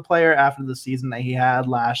deserves as a player after the season that he had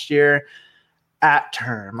last year at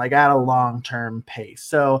term, like at a long-term pace.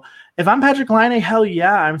 So if I'm Patrick Laine, hell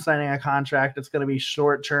yeah, I'm signing a contract that's going to be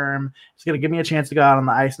short-term. It's going to give me a chance to go out on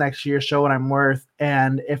the ice next year, show what I'm worth.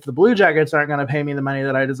 And if the Blue Jackets aren't going to pay me the money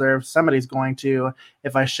that I deserve, somebody's going to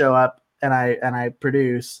if I show up and I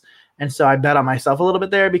produce. And so I bet on myself a little bit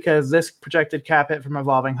there because this projected cap hit from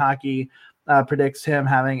Evolving Hockey predicts him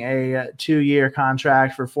having a 2-year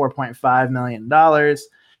contract for $4.5 million.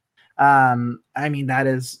 I mean, that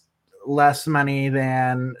is less money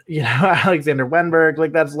than, Alexander Wenberg.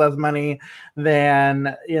 Like, that's less money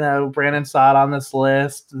than, Brandon Saad on this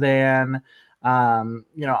list, than,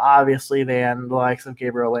 obviously than the likes of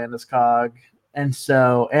Gabriel Landeskog and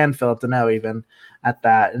Philip Deneau even at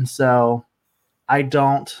that. And so I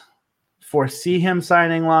don't foresee him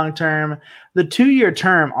signing long-term. The 2-year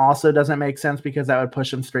term also doesn't make sense because that would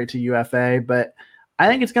push him straight to UFA, but I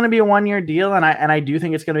think it's going to be a 1-year deal. And I do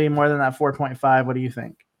think it's going to be more than that 4.5. What do you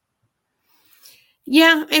think?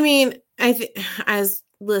 Yeah, I mean, as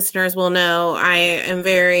listeners will know, I am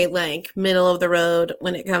very middle of the road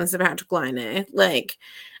when it comes to Patrick Laine.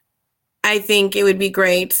 I think it would be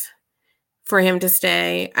great for him to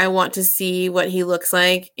stay. I want to see what he looks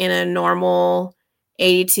like in a normal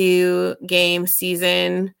 82 game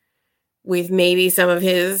season with maybe some of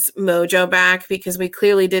his mojo back, because we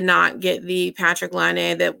clearly did not get the Patrick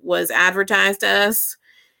Laine that was advertised to us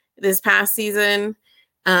this past season.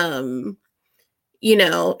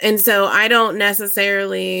 And so I don't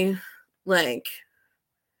necessarily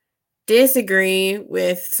disagree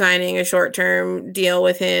with signing a short-term deal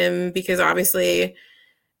with him because obviously,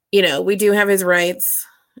 we do have his rights,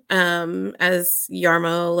 as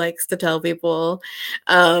Yarmo likes to tell people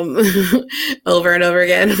over and over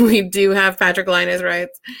again. We do have Patrick Laine's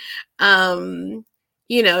rights, to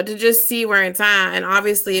just see where it's at. And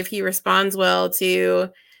obviously, if he responds well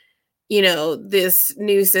to this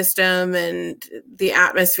new system and the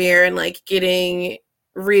atmosphere and getting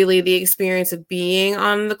really the experience of being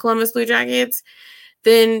on the Columbus Blue Jackets,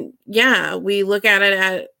 then yeah, we look at it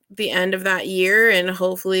at the end of that year and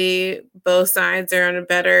hopefully both sides are on a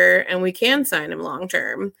better and we can sign him long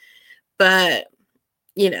term. But,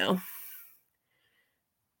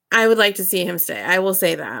 I would like to see him stay. I will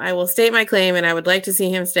say that. I will state my claim and I would like to see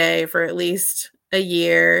him stay for at least a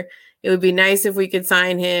year. It would be nice if we could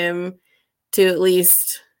sign him to at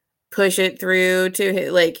least push it through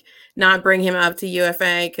to not bring him up to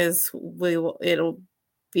UFA because it'll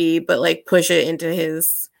be, but push it into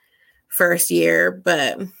his first year.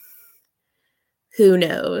 But who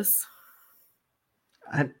knows?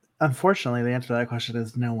 Unfortunately, the answer to that question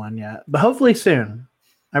is no one yet, but hopefully soon.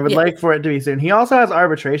 I would like for it to be soon. He also has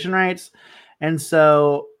arbitration rights. And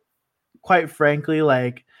so quite frankly,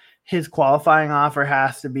 his qualifying offer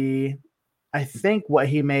has to be, I think, what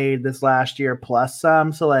he made this last year plus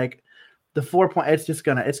some. So the 4 point, it's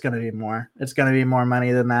going to be more. It's going to be more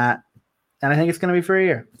money than that. And I think it's going to be for a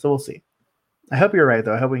year. So we'll see. I hope you're right,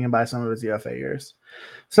 though. I hope we can buy some of his UFA years.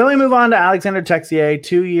 So let me move on to Alexander Texier,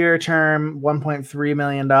 2-year term, $1.3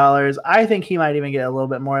 million. I think he might even get a little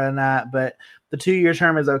bit more than that, but the 2-year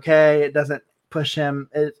term is okay. It doesn't push him.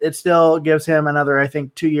 It still gives him another, I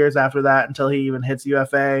think, 2 years after that until he even hits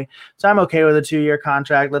UFA. So I'm okay with a 2-year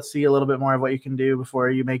contract. Let's see a little bit more of what you can do before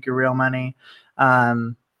you make your real money.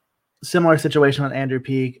 Similar situation with Andrew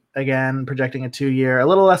Peak, again, projecting a 2-year, a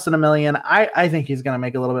little less than $1 million. I think he's going to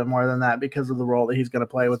make a little bit more than that because of the role that he's going to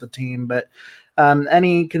play with the team. But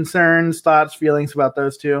any concerns, thoughts, feelings about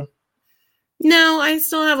those two? No, I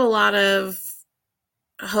still have a lot of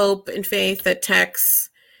hope and faith that Tex,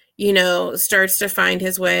 starts to find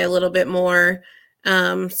his way a little bit more,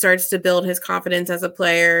 starts to build his confidence as a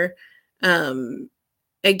player. Again,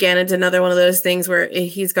 it's another one of those things where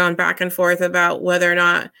he's gone back and forth about whether or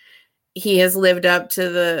not he has lived up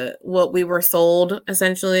to what we were sold,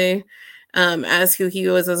 essentially, as who he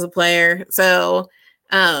was as a player. So,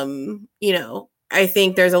 I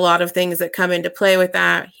think there's a lot of things that come into play with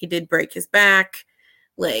that. He did break his back.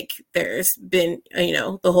 Like, there's been,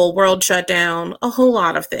 the whole world shut down, a whole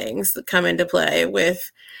lot of things that come into play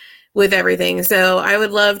with everything. So I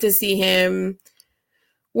would love to see him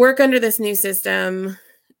work under this new system,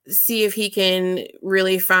 see if he can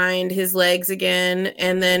really find his legs again,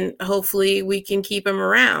 and then hopefully we can keep him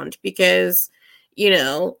around because,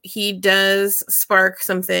 he does spark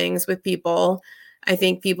some things with people. I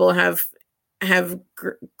think people have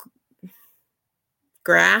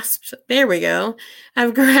grasped, there we go,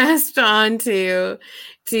 have grasped on to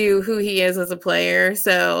who he is as a player.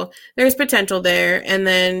 So there's potential there. And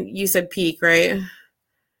then you said Peak, right?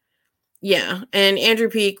 Yeah. And Andrew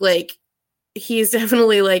Peak, like, he's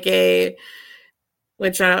definitely like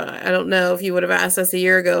which I don't know if you would have asked us a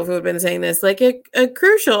year ago if we would have been saying this, like a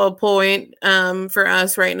crucial point for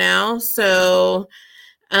us right now. So,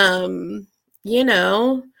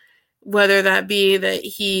 whether that be that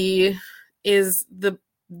he is the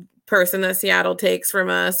person that Seattle takes from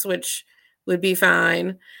us, which would be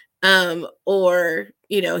fine, or,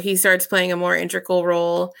 he starts playing a more integral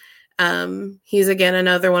role. He's, again,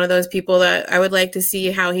 another one of those people that I would like to see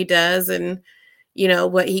how he does and,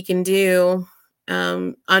 what he can do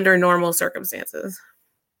under normal circumstances.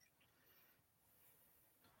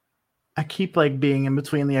 I keep being in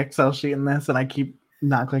between the Excel sheet and this, and I keep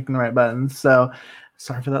not clicking the right buttons. So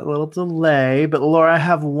sorry for that little delay. But Laura, I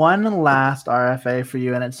have one last RFA for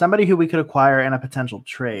you, and it's somebody who we could acquire in a potential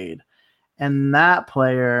trade. And that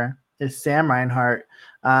player is Sam Reinhart,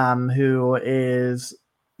 who is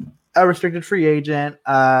a restricted free agent.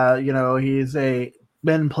 He's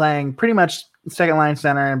been playing pretty much second line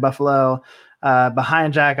center in Buffalo,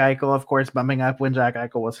 behind Jack Eichel, of course, bumping up when Jack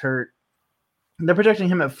Eichel was hurt. They're projecting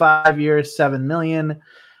him at 5 years, $7 million.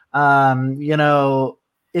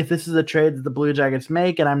 If this is a trade that the Blue Jackets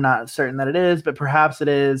make, and I'm not certain that it is, but perhaps it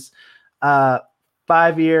is, 5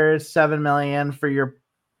 years, $7 million for your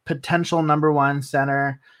potential number one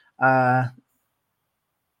center,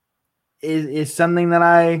 is something that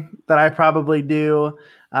I probably do.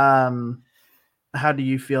 How do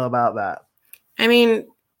you feel about that? I mean,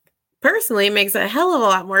 personally, it makes a hell of a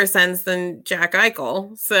lot more sense than Jack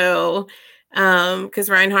Eichel. So, because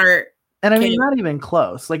Reinhart, and I mean, not even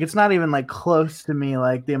close. Like, it's not even close to me,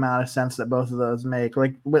 the amount of sense that both of those make.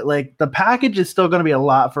 The package is still going to be a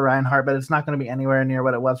lot for Reinhart, but it's not going to be anywhere near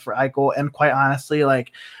what it was for Eichel. And quite honestly,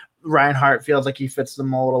 Reinhart feels like he fits the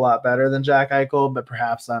mold a lot better than Jack Eichel, but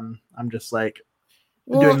perhaps I'm just doing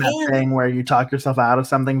that thing where you talk yourself out of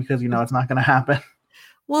something because it's not going to happen.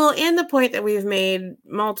 Well, and the point that we've made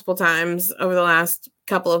multiple times over the last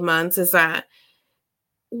couple of months is that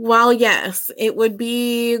while, yes, it would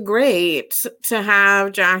be great to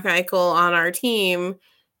have Jack Eichel on our team,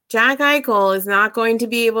 Jack Eichel is not going to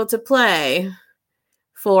be able to play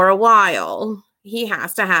for a while. He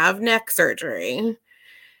has to have neck surgery.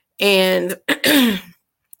 And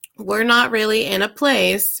we're not really in a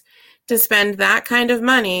place to spend that kind of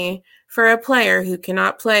money for a player who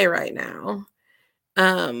cannot play right now.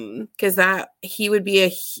 Because he would be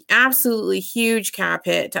a absolutely huge cap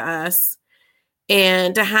hit to us.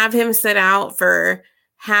 And to have him sit out for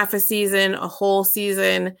half a season, a whole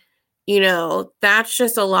season, that's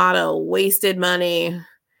just a lot of wasted money.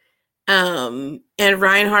 And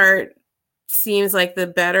Reinhart seems like the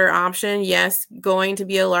better option. Yes, going to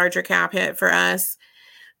be a larger cap hit for us,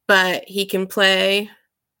 but he can play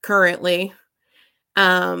currently.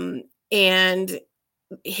 And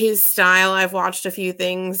his style, I've watched a few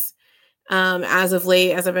things as of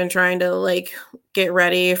late, as I've been trying to get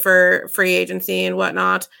ready for free agency and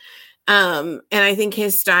whatnot. And I think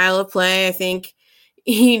his style of play, I think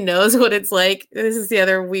he knows what it's like. This is the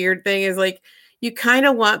other weird thing is you kind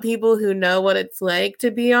of want people who know what it's like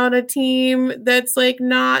to be on a team that's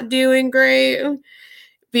not doing great,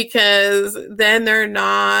 because then they're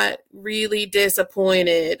not really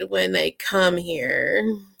disappointed when they come here.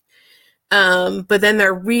 But then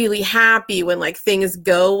they're really happy when things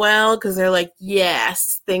go well because they're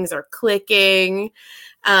yes, things are clicking.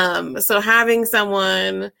 So having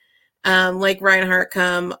someone like Reinhardt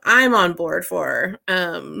come, I'm on board for.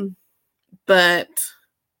 But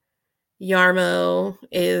Yarmo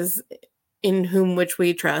is in whom which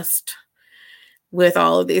we trust with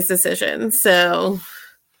all of these decisions. So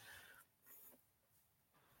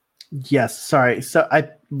yes, sorry. So I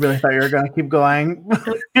really thought you were going to keep going.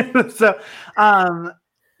 So,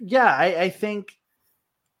 yeah, I think.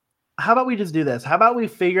 How about we just do this? How about we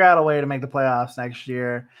figure out a way to make the playoffs next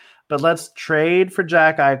year, but let's trade for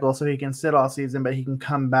Jack Eichel so he can sit all season, but he can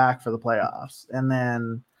come back for the playoffs, and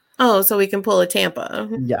then. Oh, so we can pull a Tampa.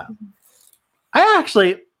 Yeah, I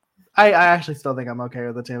actually still think I'm okay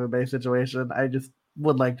with the Tampa Bay situation. I just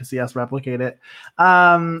would like to see us replicate it.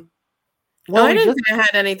 Well, I didn't say I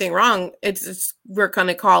had anything wrong. It's just, we're going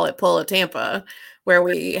to call it pull a Tampa, where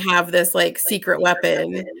we have this like secret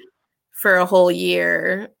weapon for a whole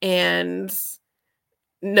year and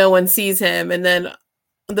no one sees him. And then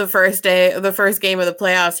the first game of the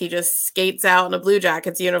playoffs, he just skates out in a Blue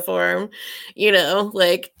Jackets uniform,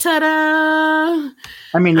 like, ta-da!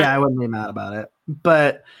 I mean, yeah, I wouldn't be mad about it.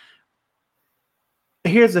 But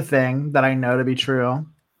here's the thing that I know to be true.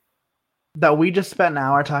 That we just spent an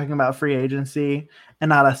hour talking about free agency and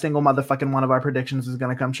not a single motherfucking one of our predictions is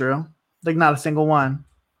going to come true. Like, not a single one.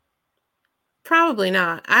 Probably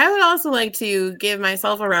not. I would also like to give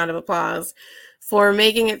myself a round of applause for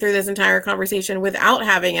making it through this entire conversation without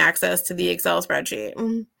having access to the Excel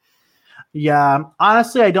spreadsheet. Yeah.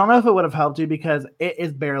 Honestly, I don't know if it would have helped you because it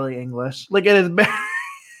is barely English. Like, it is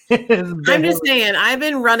I'm just saying, I've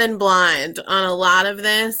been running blind on a lot of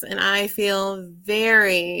this, and I feel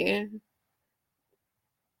very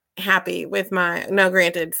happy with now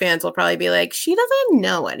granted, fans will probably be like, she doesn't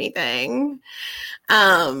know anything.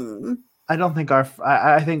 I don't think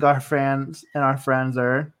I think our fans and our friends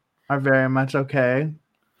are very much okay.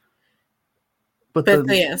 But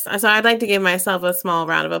yes, so I'd like to give myself a small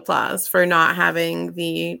round of applause for not having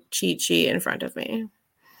the cheat sheet in front of me.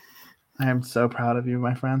 I am so proud of you,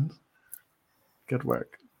 my friend. Good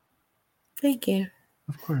work. Thank you.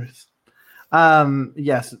 Of course.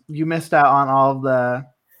 Yes, you missed out on all of the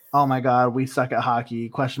oh my god, we suck at hockey,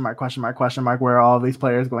 question mark, where are all these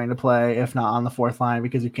players going to play if not on the fourth line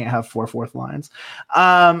because you can't have four fourth lines.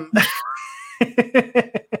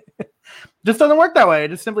 Just doesn't work that way. It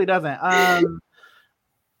just simply doesn't.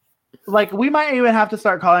 Like, we might even have to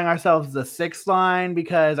start calling ourselves the sixth line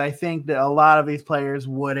because I think that a lot of these players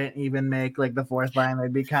wouldn't even make like the fourth line.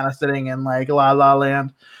 They'd be kind of sitting in like la la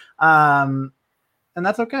land. And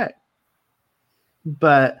that's okay.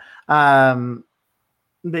 But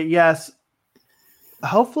yes,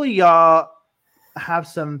 hopefully y'all have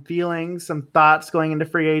some feelings, some thoughts going into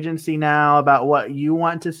free agency now about what you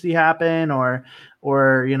want to see happen or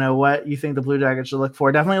what you think the Blue Jackets should look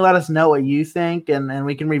for. Definitely let us know what you think and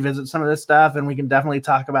we can revisit some of this stuff and we can definitely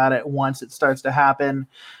talk about it once it starts to happen.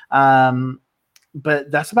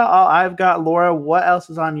 But that's about all I've got. Laura, what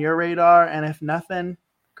else is on your radar? And if nothing,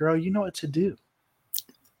 girl, you know what to do.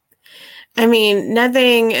 I mean,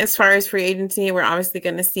 nothing as far as free agency. We're obviously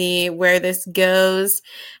going to see where this goes.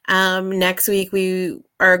 Next week,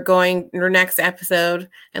 next episode,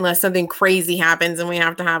 unless something crazy happens and we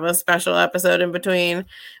have to have a special episode in between,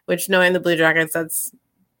 which knowing the Blue Jackets, that's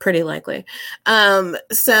pretty likely.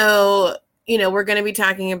 So, we're going to be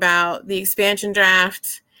talking about the expansion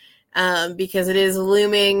draft because it is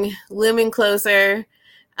looming closer.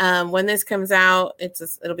 When this comes out,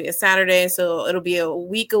 it'll be a Saturday, so it'll be a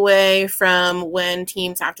week away from when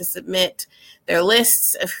teams have to submit their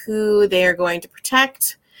lists of who they are going to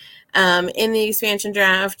protect in the expansion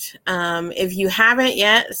draft. If you haven't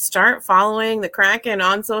yet, start following the Kraken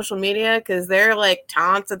on social media because their like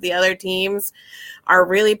taunts at the other teams are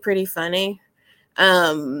really pretty funny.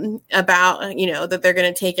 About that they're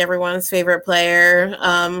going to take everyone's favorite player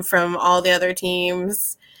from all the other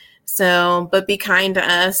teams. So, but be kind to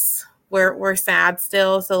us. We're sad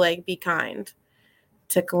still, so like be kind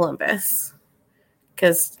to Columbus,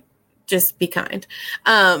 because just be kind.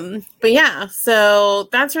 But yeah, so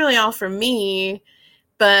that's really all from me.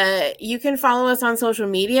 But you can follow us on social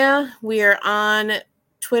media. We are on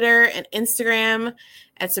Twitter and Instagram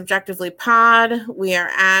at Subjectively Pod. We are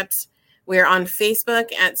on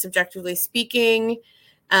Facebook at Subjectively Speaking.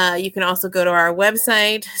 You can also go to our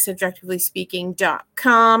website,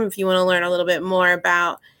 subjectivelyspeaking.com, if you want to learn a little bit more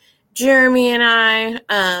about Jeremy and I.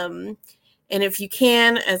 And if you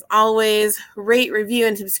can, as always, rate, review,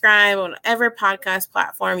 and subscribe on whatever podcast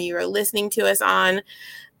platform you are listening to us on.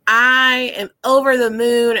 I am over the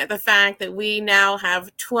moon at the fact that we now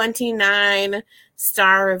have 29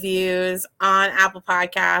 star reviews on Apple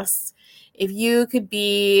Podcasts. If you could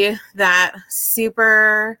be that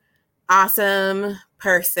super awesome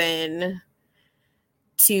person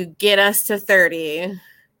to get us to 30,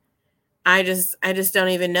 I just don't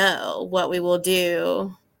even know what we will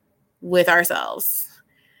do with ourselves.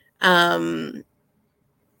 And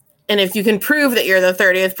if you can prove that you're the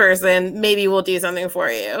 30th person, maybe we'll do something for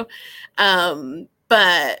you.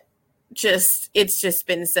 But it's just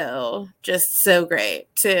been so great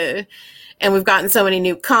and we've gotten so many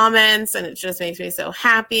new comments, and it just makes me so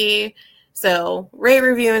happy. So rate,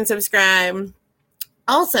 review, and subscribe.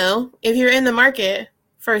 Also, if you're in the market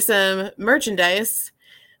for some merchandise,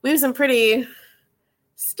 we have some pretty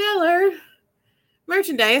stellar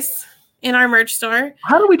merchandise in our merch store.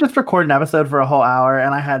 How did we just record an episode for a whole hour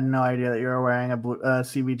and I had no idea that you were wearing a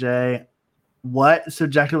CBJ? What?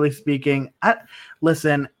 Subjectively speaking,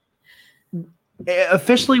 listen,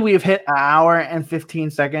 officially we have hit an hour and 15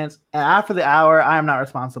 seconds. And after the hour, I am not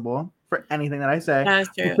responsible for anything that I say. That's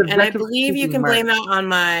true. And I believe you can blame that on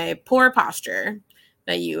my poor posture,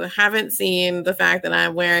 that you haven't seen the fact that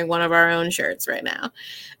I'm wearing one of our own shirts right now.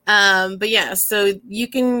 But yeah, so you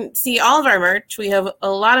can see all of our merch. We have a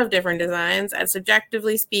lot of different designs at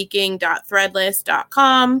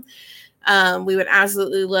subjectivelyspeaking.threadless.com. We would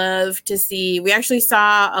absolutely love to see. We actually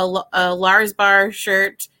saw a Lars Bar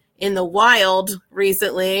shirt in the wild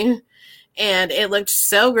recently, and it looked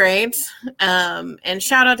so great. And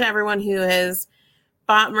shout out to everyone who has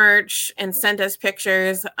bought merch and sent us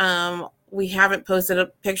pictures. We haven't posted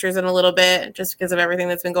pictures in a little bit just because of everything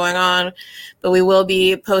that's been going on, but we will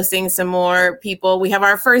be posting some more people. We have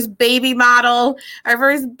our first baby model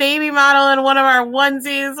in one of our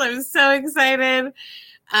onesies. I'm so excited.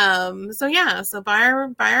 So buy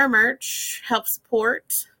our merch, help support.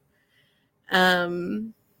 I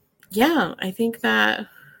think that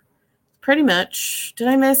pretty much. Did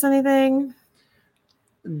I miss anything?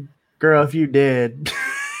 Girl, if you did.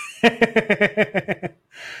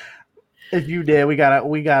 If you did, we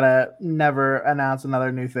gotta never announce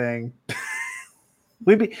another new thing.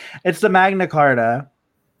 It's the Magna Carta.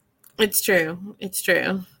 It's true.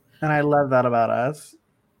 And I love that about us.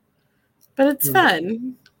 But it's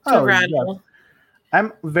fun to rattle. Yeah.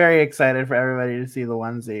 I'm very excited for everybody to see the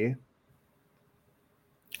onesie.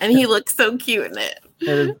 And he looks so cute in it. It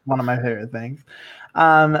is one of my favorite things.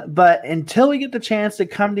 But until we get the chance to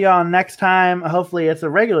come to y'all next time, hopefully it's a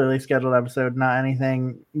regularly scheduled episode, not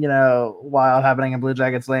anything, wild happening in Blue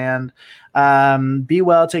Jackets land. Be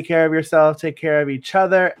well, take care of yourself, take care of each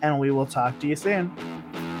other, and we will talk to you soon.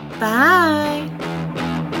 Bye.